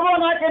నువ్వెవరిగో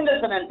నాకేం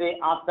చేస్తానంటే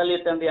ఆ తల్లి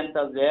తండ్రి ఎంత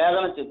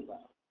వేదన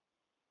చెందుతారు.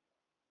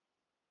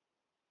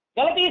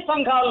 గలతీ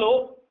సంఘాల్లో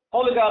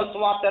పౌలు గారు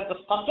సువార్త ఎంత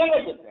స్పష్టంగా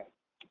చెప్పాడు,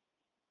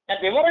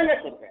 ఎంత వివరంగా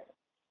చెప్పాడు.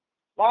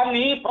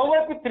 వారిని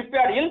ప్రభువుకి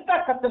త్రిప్పాడు. ఎంత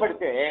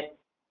కష్టపడితే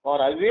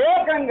వారు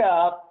అవివేకంగా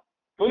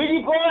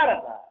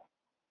తొలగిపోయారట.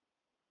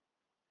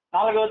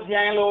 4వ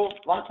అధ్యాయంలో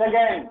once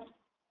again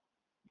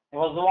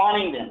was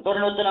warning them.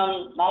 చూడండి వచ్చిన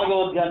 4వ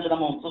అధ్యాయం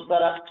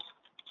చూస్తారా?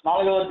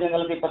 4వ అధ్యాయం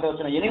కలిపి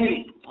 10:8.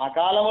 ఆ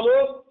కాలంలో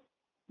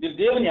మీరు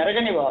దేవుని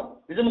ఎరగని వారు,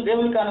 నిజం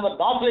దేవుని కాని వారు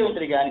దాసులై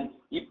ఉంటుంది. కానీ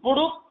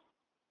ఇప్పుడు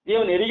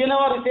దేవుని ఎరిగిన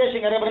వారు,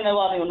 విశేషంగా ఎరగబడిన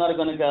వారిని ఉన్నారు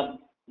కనుక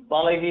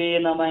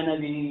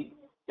బలహీనమైనవి,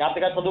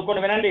 జాగ్రత్తగా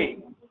చదువుకోండి, వినండి.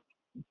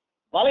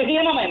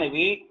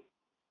 బలహీనమైనవి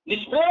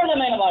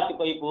నిష్ప్రయోజనమైన వాటి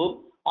వైపు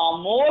ఆ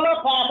మూల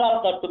పాఠాల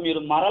తట్టు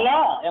మీరు మరలా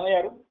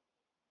ఏమయ్యారు?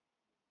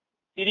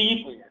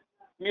 తిరిగిపోయారు.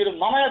 మీరు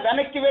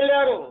వెనక్కి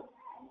వెళ్ళారు.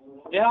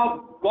 దే హావ్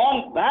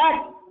గాన్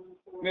బ్యాక్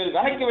మీరు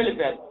వెనక్కి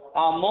వెళ్ళిపోయారు.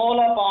 ఆ మూల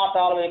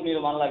పాఠాల వైపు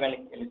మీరు మళ్ళా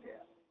వెనక్కి వెళ్ళిపోయారు.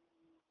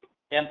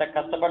 ఎంత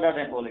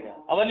కష్టపడ్డాడే పౌలు గారు.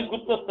 అవన్నీ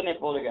గుర్తొస్తున్నాయి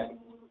పౌలు గారి.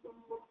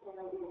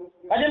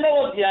 18వ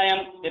అధ్యాయం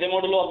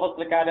 23లో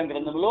అపొస్తలుల కార్యం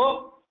గ్రంథంలో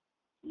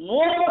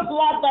 3వ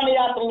సువార్త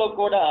యాత్రలో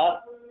కూడా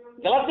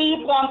గలతీ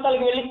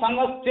ప్రాంతాలకు వెళ్ళి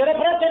సంఘం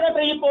స్థిరపరచడట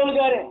ఈ పౌలు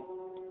గారే.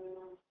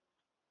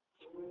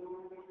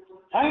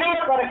 సంఘాల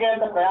కొరకు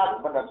ఎంత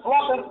ప్రయాసపడ్డాడు,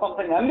 సువార్తను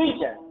స్పష్టంగా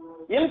అందించాడు.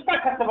 ఎంత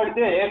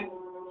కష్టపడితే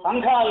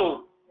సంఘాలు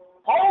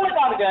పౌలు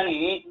కాదు కానీ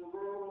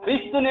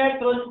క్రీస్తునే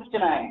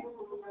త్రోసిపుచ్చినాయి.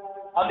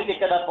 అందుకే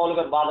ఇక్కడ పౌలు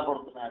గారు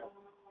బాధపడుతున్నాడు.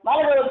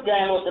 4వ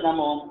అధ్యాయంలో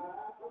వచ్చినాము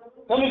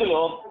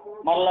 9లో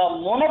మళ్ళా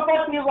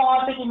మునపటి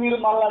వాటికి మీరు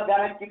మళ్ళా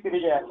వెనక్కి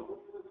తిరిగారు.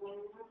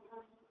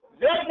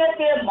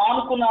 వేటినైతే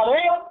మానుకున్నారో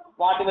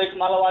వాటి వైపు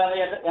మళ్ళా వాళ్ళు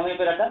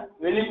ఏమైపోయారట,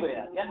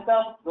 వెళ్ళిపోయారు. ఎంత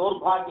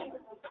దౌర్భాగ్యం.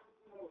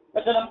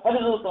 వచ్చిన 10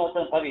 చూస్తాం.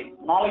 వచ్చిన 10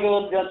 4వ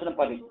అధ్యాయం వచ్చిన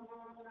 10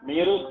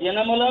 మీరు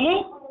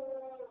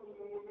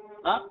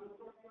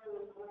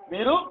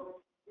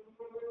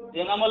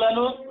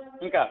దినములను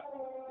ఇంకా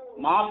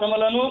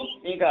మాసములను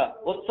ఇంకా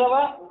ఉత్సవ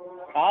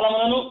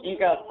కాలములను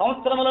ఇంకా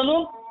సంవత్సరములను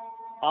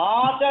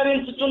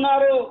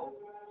ఆచరించుతున్నారు.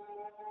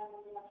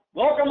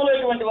 లోకములో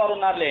ఇటువంటి వారు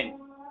ఉన్నారులేండి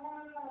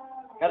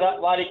కదా,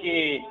 వారికి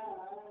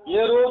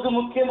ఏ రోజు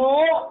ముఖ్యమో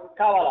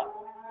కావాలా.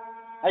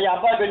 అయ్యా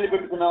అబ్బాయి పెళ్లి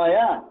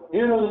పెట్టుకున్నావయ్యా, ఏ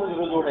రోజు మంచి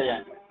రోజు చూడయ్యా.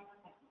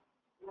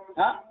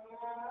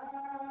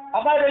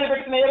 అబ్బాయి పెళ్లి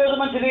పెట్టుకున్న ఏ రోజు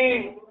మంచిది,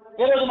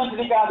 ఏ రోజు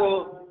మంచిది కాదు.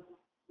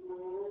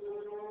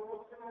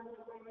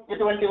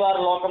 ఇటువంటి వారు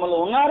లోకములో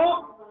ఉన్నారు.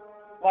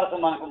 వాళ్ళకు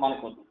మనకు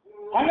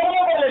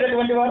సంఘంలో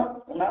లేనటువంటి వారు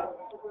ఉన్నారు.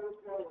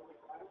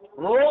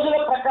 రోజుల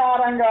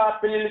ప్రకారంగా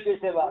పెళ్లిళ్ళు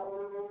చేసేవారు,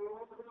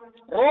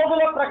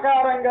 రోజుల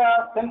ప్రకారంగా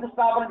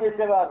శంకుస్థాపన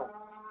చేసేవారు,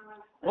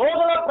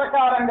 రోజుల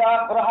ప్రకారంగా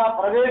గృహ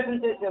ప్రవేశం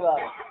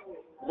చేసేవారు,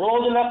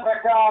 రోజుల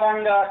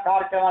ప్రకారంగా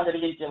కార్యక్రమాలు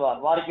జరిగించేవారు.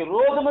 వారికి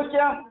రోజు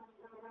ముఖ్యం.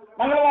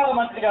 మంగళవారం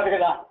మంచిది కాదు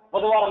కదా,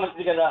 బుధవారం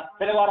మంచిది కదా,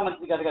 శనివారం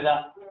మంచిది కాదు కదా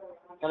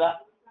కదా.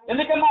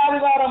 ఎందుకన్నా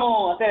ఆదివారము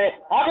అంటే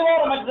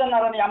ఆదివారం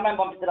మంచిదన్నారని అమ్మాయిని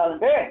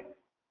పంపించాలంటే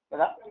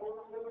కదా.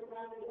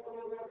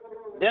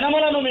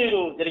 దినములను మీరు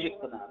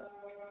జరిగిస్తున్నారు.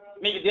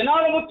 మీకు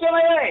దినాలు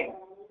ముఖ్యమయ్యాయి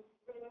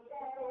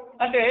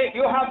అంటే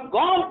యూ హ్యావ్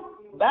గాన్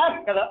బ్యాక్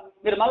కదా,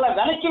 మీరు మళ్ళా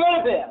వెనక్కి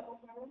వెళ్ళిపోయారు.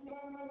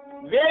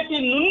 వేటి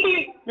నుండి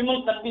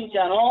మిమ్మల్ని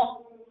తప్పించానో,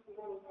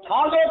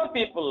 called out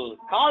people,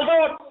 called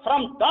out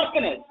from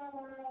darkness,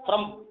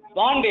 from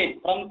bondage,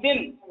 from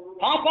sin,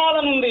 పాపాల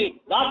నుండి,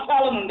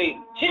 దాక్షాల నుండి,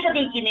 చీకటి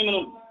నుంచి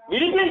మిమ్మల్ని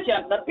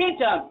విడిపించాను,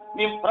 తప్పించాను,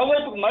 మీ ప్రభు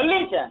వైపుకు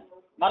మళ్ళించాను.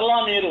 మరలా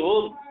మీరు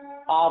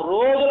ఆ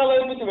రోజుల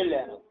వైపుకి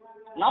వెళ్ళారు.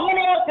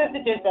 నమ్మని వారు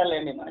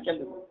చేశారులేండి,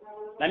 మనకెందుకు.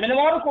 నమ్మిన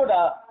వారు కూడా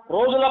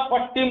రోజుల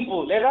పట్టింపు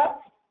లేదా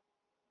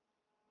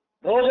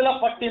రోజుల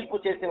పట్టింపు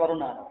చేసేవారు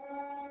ఉన్నారు.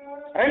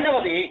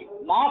 రెండవది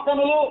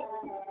మాసములు.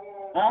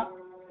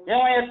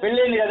 ఏమయ్యా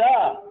పెళ్ళింది కదా,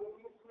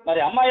 మరి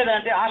అమ్మాయి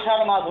ఏదంటే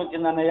ఆషాఢ మాసం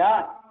వచ్చిందన్నయ్య.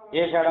 ఏ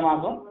ఆషాఢ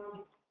మాసం?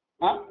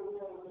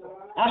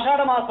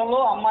 ఆషాఢ మాసంలో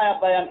అమ్మాయి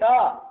అబ్బాయి అంట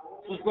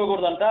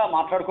చూసుకోకూడదంట,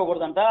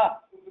 మాట్లాడుకోకూడదంట,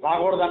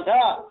 రాకూడదంట.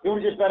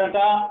 ఎవరు చెప్పారంట?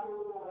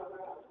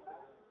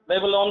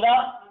 బైబిల్లో ఉందా?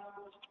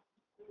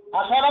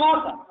 ఆషాఢ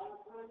మాసం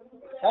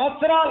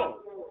సంవత్సరాలు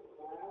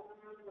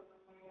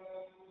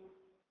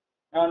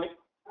ఏమండి,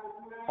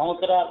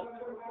 సంవత్సరాలు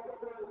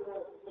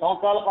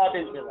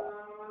పాటించేదా?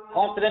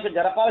 సంవత్సరం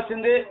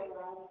జరపాల్సింది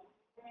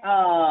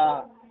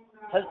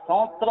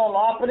సంవత్సరం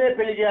లోపలే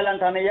పెళ్లి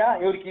చేయాలంట అన్నయ్య.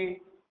 ఎవరికి?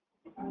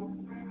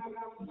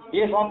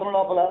 ఏ సంవత్సరం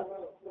లోపల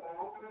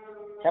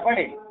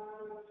చెప్పండి?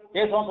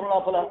 ఏ సంవత్సరం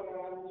లోపల?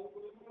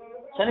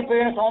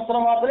 చనిపోయిన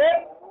సంవత్సరం లోపలే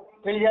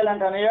పెళ్లి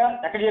చేయాలంట అన్నయ్య.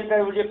 ఎక్కడ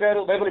చెప్పారు? ఎవరు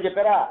చెప్పారు? బైబిల్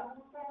చెప్పారా?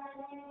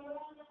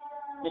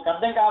 మీకు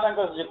అర్థం కావడం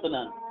కోసం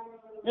చెప్తున్నాను.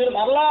 మీరు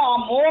మరలా ఆ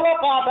మూల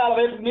పాఠాల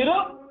వైపు మీరు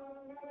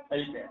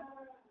వెళ్తే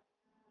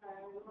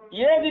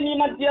ఏది మీ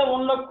మధ్య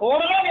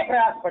ఉండకూడదని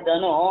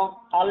ప్రయాసపడ్డానో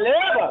ఆ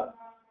లేబర్,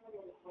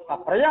 ఆ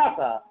ప్రయాస,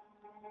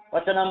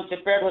 వచనం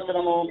చెప్పాడు.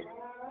 వచనము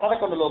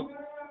 11లో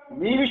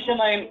మీ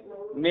విషయమై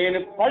నేను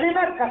పడిన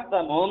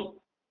కష్టము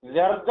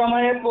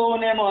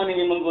వ్యర్థమైపోనేమో అని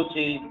మిమ్మల్ని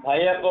గురించి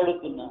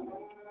భయపడుతున్నాను.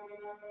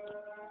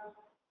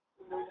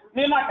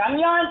 మీరు నాకు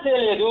అన్యాయం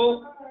చేయలేదు,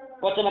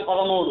 వచనం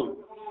 13.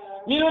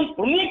 మీరు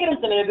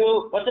పుణ్యీకరించలేదు,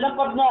 వచనం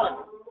 14.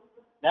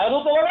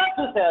 దేవదూతలుగా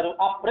చూశారు,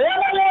 ఆ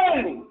ప్రేమ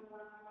ఏమైంది,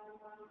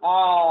 ఆ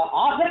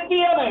ఆసక్తి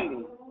ఏమైంది,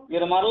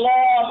 మీరు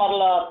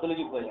మరలా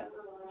తొలగిపోయారు.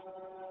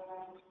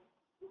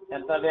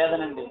 ఎంత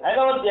వేదనండి.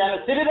 5వ అధ్యాయం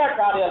శరీర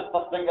కార్యాలు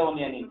స్పష్టంగా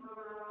ఉన్నాయని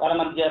వారి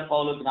మధ్య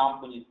పౌలు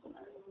జ్ఞాపకం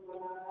చేసుకున్నాడు.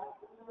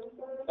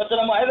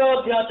 వచనము 5వ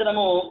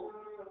అధ్యాయము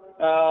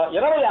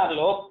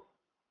 26లో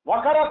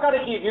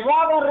ఒకరొకరికి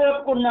వివాదం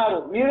రేపుకున్నారు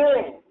మీరే.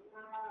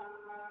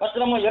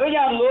 వచనము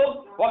 26లో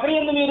ఒకరి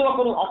యందు మీరు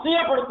ఒకరు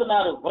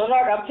అసూయపడుతున్నారు,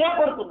 వృధాగా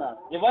అసూయపడుతున్నారు.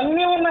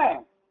 ఇవన్నీ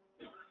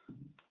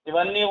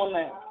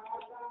ఉన్నాయి.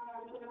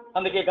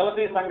 అందుకే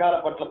గలతీ సంఘాల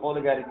పట్ల పౌలు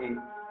గారికి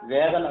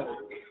వేదన.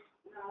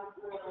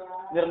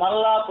 మీరు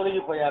మళ్ళా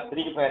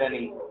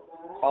తిరిగిపోయారని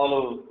పౌలు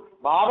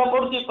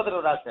బాధపడుతూ ఇప్పటికి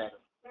రాశాడు.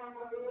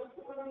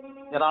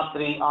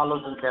 రాత్రి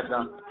ఆలోచన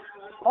చేద్దాం.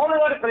 పౌలు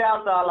గారి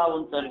ప్రయాస అలా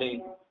ఉంచండి.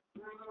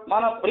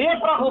 మన ప్రియ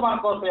ప్రభు మన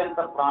కోసం ఎంత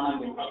ప్రాణం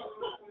పెట్టాడు.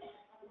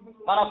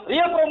 మన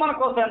ప్రియ మన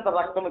కోసం ఎంత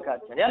రక్తము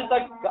కాచాడు,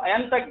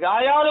 ఎంత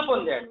గాయాలు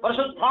పొందాడు,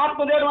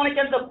 పరిశుద్ధాత్మ దేవుడు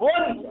మనకి ఎంత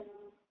బోధించాడు.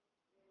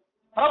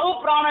 ప్రభు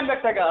ప్రాణం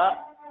పెట్టగా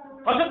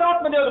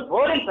పరిశుద్ధాత్మ దేవుడు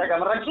బోధించగా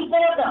మనం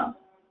రక్షించలేక,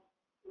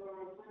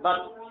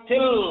 but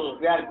still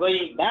we are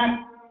going back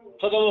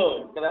to the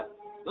world కదా.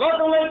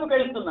 లోకం వైపుకి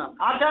వెళ్తున్నాం,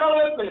 ఆచారాల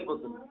వైపు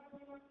వెళ్ళిపోతున్నాం.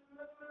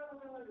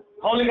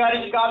 పౌలు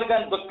గారికి కాదు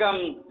కానీ దుఃఖం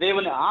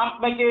దేవుని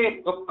ఆత్మకి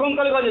దుఃఖం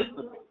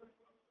కలుగజేస్తుంది.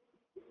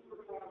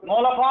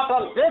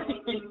 మూలపాఠాలు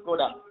బేసిక్ థింగ్స్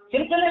కూడా,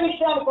 చిన్న చిన్న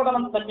విషయాలు కూడా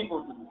మనం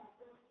తగ్గిపోతుంది.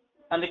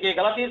 అందుకే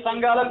గలతీ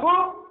సంఘాలకు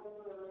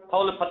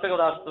పౌలు పత్రిక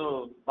రాస్తూ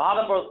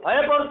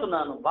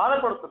భయపడుతున్నాను,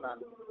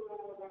 బాధపడుతున్నాను,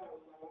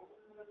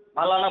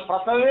 మళ్ళా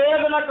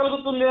ప్రసవేదన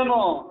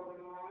కలుగుతుందేమో,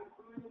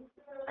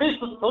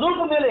 క్రీస్తు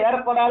స్వరూపం మీద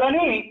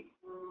ఏర్పడాలని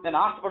నేను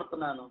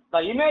ఆశపడుతున్నాను.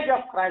 The image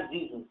of Christ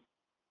Jesus,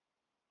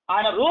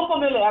 ఆయన రూపం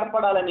మీద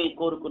ఏర్పడాలని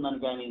కోరుకున్నాను.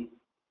 కానీ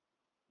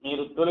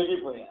మీరు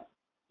తొలగిపోయారు.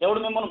 ఎవడు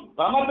మిమ్మల్ని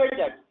భ్రమ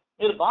పెట్టాడు.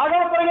 మీరు బాగా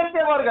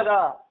పరిగెత్తేవారు కదా,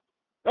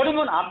 ఎవడు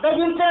మిమ్మల్ని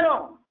అడ్డగించాను.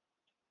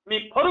 మీ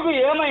పరుగు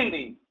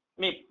ఏమైంది,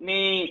 మీ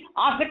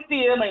ఆసక్తి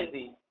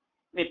ఏమైంది,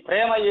 మీ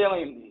ప్రేమ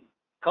ఏమైంది?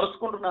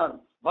 కలుసుకుంటున్నారు,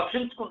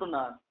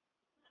 భక్షించుకుంటున్నారు,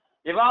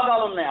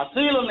 వివాదాలు ఉన్నాయి,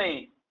 అసూయలు ఉన్నాయి,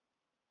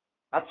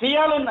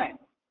 అసూయాలు ఉన్నాయి,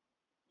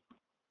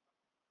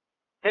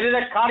 శరీర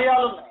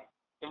కార్యాలు ఉన్నాయి.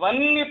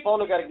 ఇవన్నీ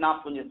పౌలు గారి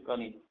జ్ఞాపకం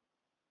చేసుకొని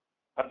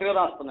పత్రిక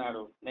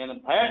రాస్తున్నాడు. నేను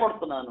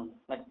భయపడుతున్నాను,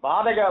 నాకు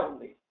బాధగా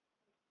ఉంది.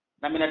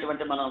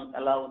 నమ్మినటువంటి మనం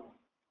ఎలా ఉంది?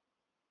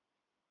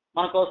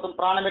 మన కోసం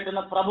ప్రాణం పెట్టిన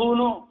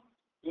ప్రభువును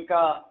ఇంకా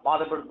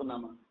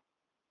బాధపెడుతున్నాము.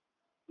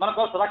 మన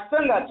కోసం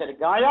రక్తం కాచాడు,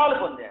 గాయాలు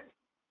పొందాడు,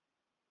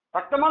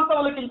 రక్తమంతా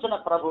ఉలికించిన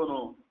ప్రభువును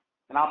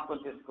జ్ఞాపకం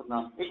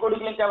చేసుకుందాం. ఈ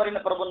కొడుకు నుంచి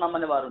ఎవరైనా ప్రభువుని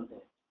నమ్మని వారు ఉంటే,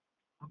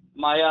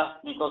 మాయా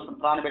మీకోసం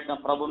ప్రాణం పెట్టిన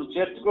ప్రభువును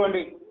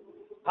చేర్చుకోండి,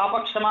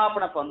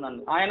 పాపక్షమాపణ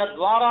పొందండి. ఆయన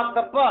ద్వారా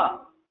తప్ప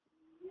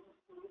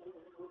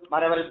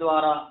మరెవరి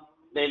ద్వారా,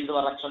 దేని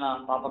ద్వారా రక్షణ,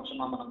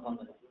 పాపక్షమాపణ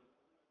పొందండి.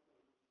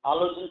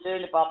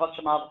 ఆలోచించేయండి,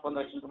 పాపక్షమాపణ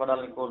పొంది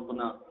రక్షించబడాలని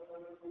కోరుకున్నాం.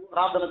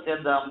 ప్రార్థన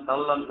చేద్దాం.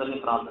 తల్లంతల్ని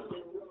ప్రార్థన.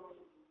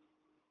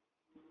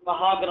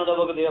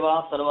 మహాగణుడవగు దేవా,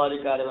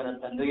 సర్వాధికారమైన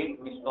తండ్రి,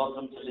 మీ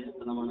స్తోత్రం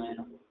చెల్లిస్తున్నాము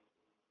నాయన.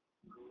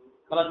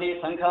 ప్రతి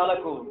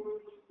సంఘాలకు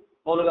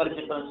పౌలు గారు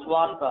చెప్పిన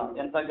స్వార్థ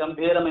ఎంత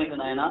గంభీరమైంది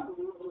నాయన.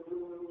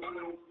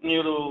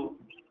 మీరు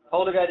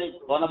పౌలు గారి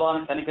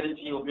బోనబాలను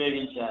కనికరించి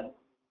ఉపయోగించారు.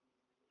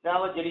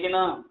 సేవ జరిగిన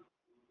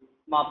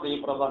మా ప్రియ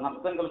ప్రభా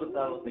నష్టం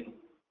కలుగుతా ఉంది.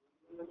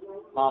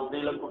 మా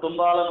ప్రియుల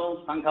కుటుంబాలను,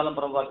 సంఘాల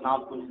ప్రభా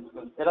జ్ఞాపకం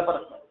చేసుకొని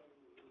స్థిరపరచాలి.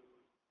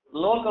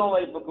 లోకం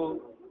వైపుకు,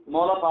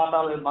 మూల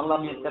పాఠాలు మళ్ళా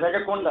మీరు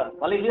తిరగకుండా,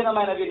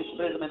 బలహీనమైనవి,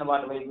 నిష్ప్రయోజనమైన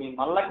వాటి వైపు మీ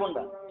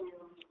మళ్ళకుండా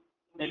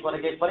మీ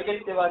కొరకే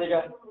పరిగెత్తే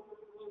వారిగా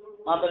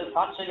మా తల్లి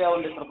సాక్షిగా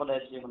ఉండే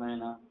కృపదయచేయమని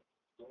ఆయన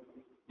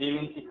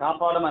దీవించి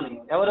కాపాడమని,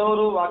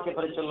 ఎవరెవరు వాక్య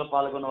పరీక్షల్లో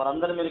పాల్గొన్న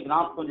వారందరూ మీరు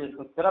జ్ఞాపకం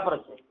చేసుకుని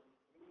స్థిరపరచారు.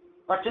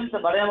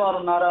 రక్షించబడేవారు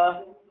ఉన్నారా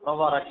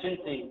ప్రభు,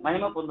 రక్షించి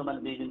మహిమ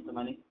పొందమని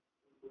దీవించమని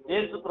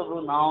యేసు ప్రభు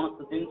నామమును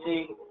స్తుతించి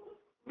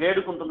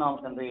వేడుకుంటున్నాము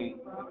తండ్రి.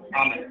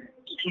 ఆమేన్.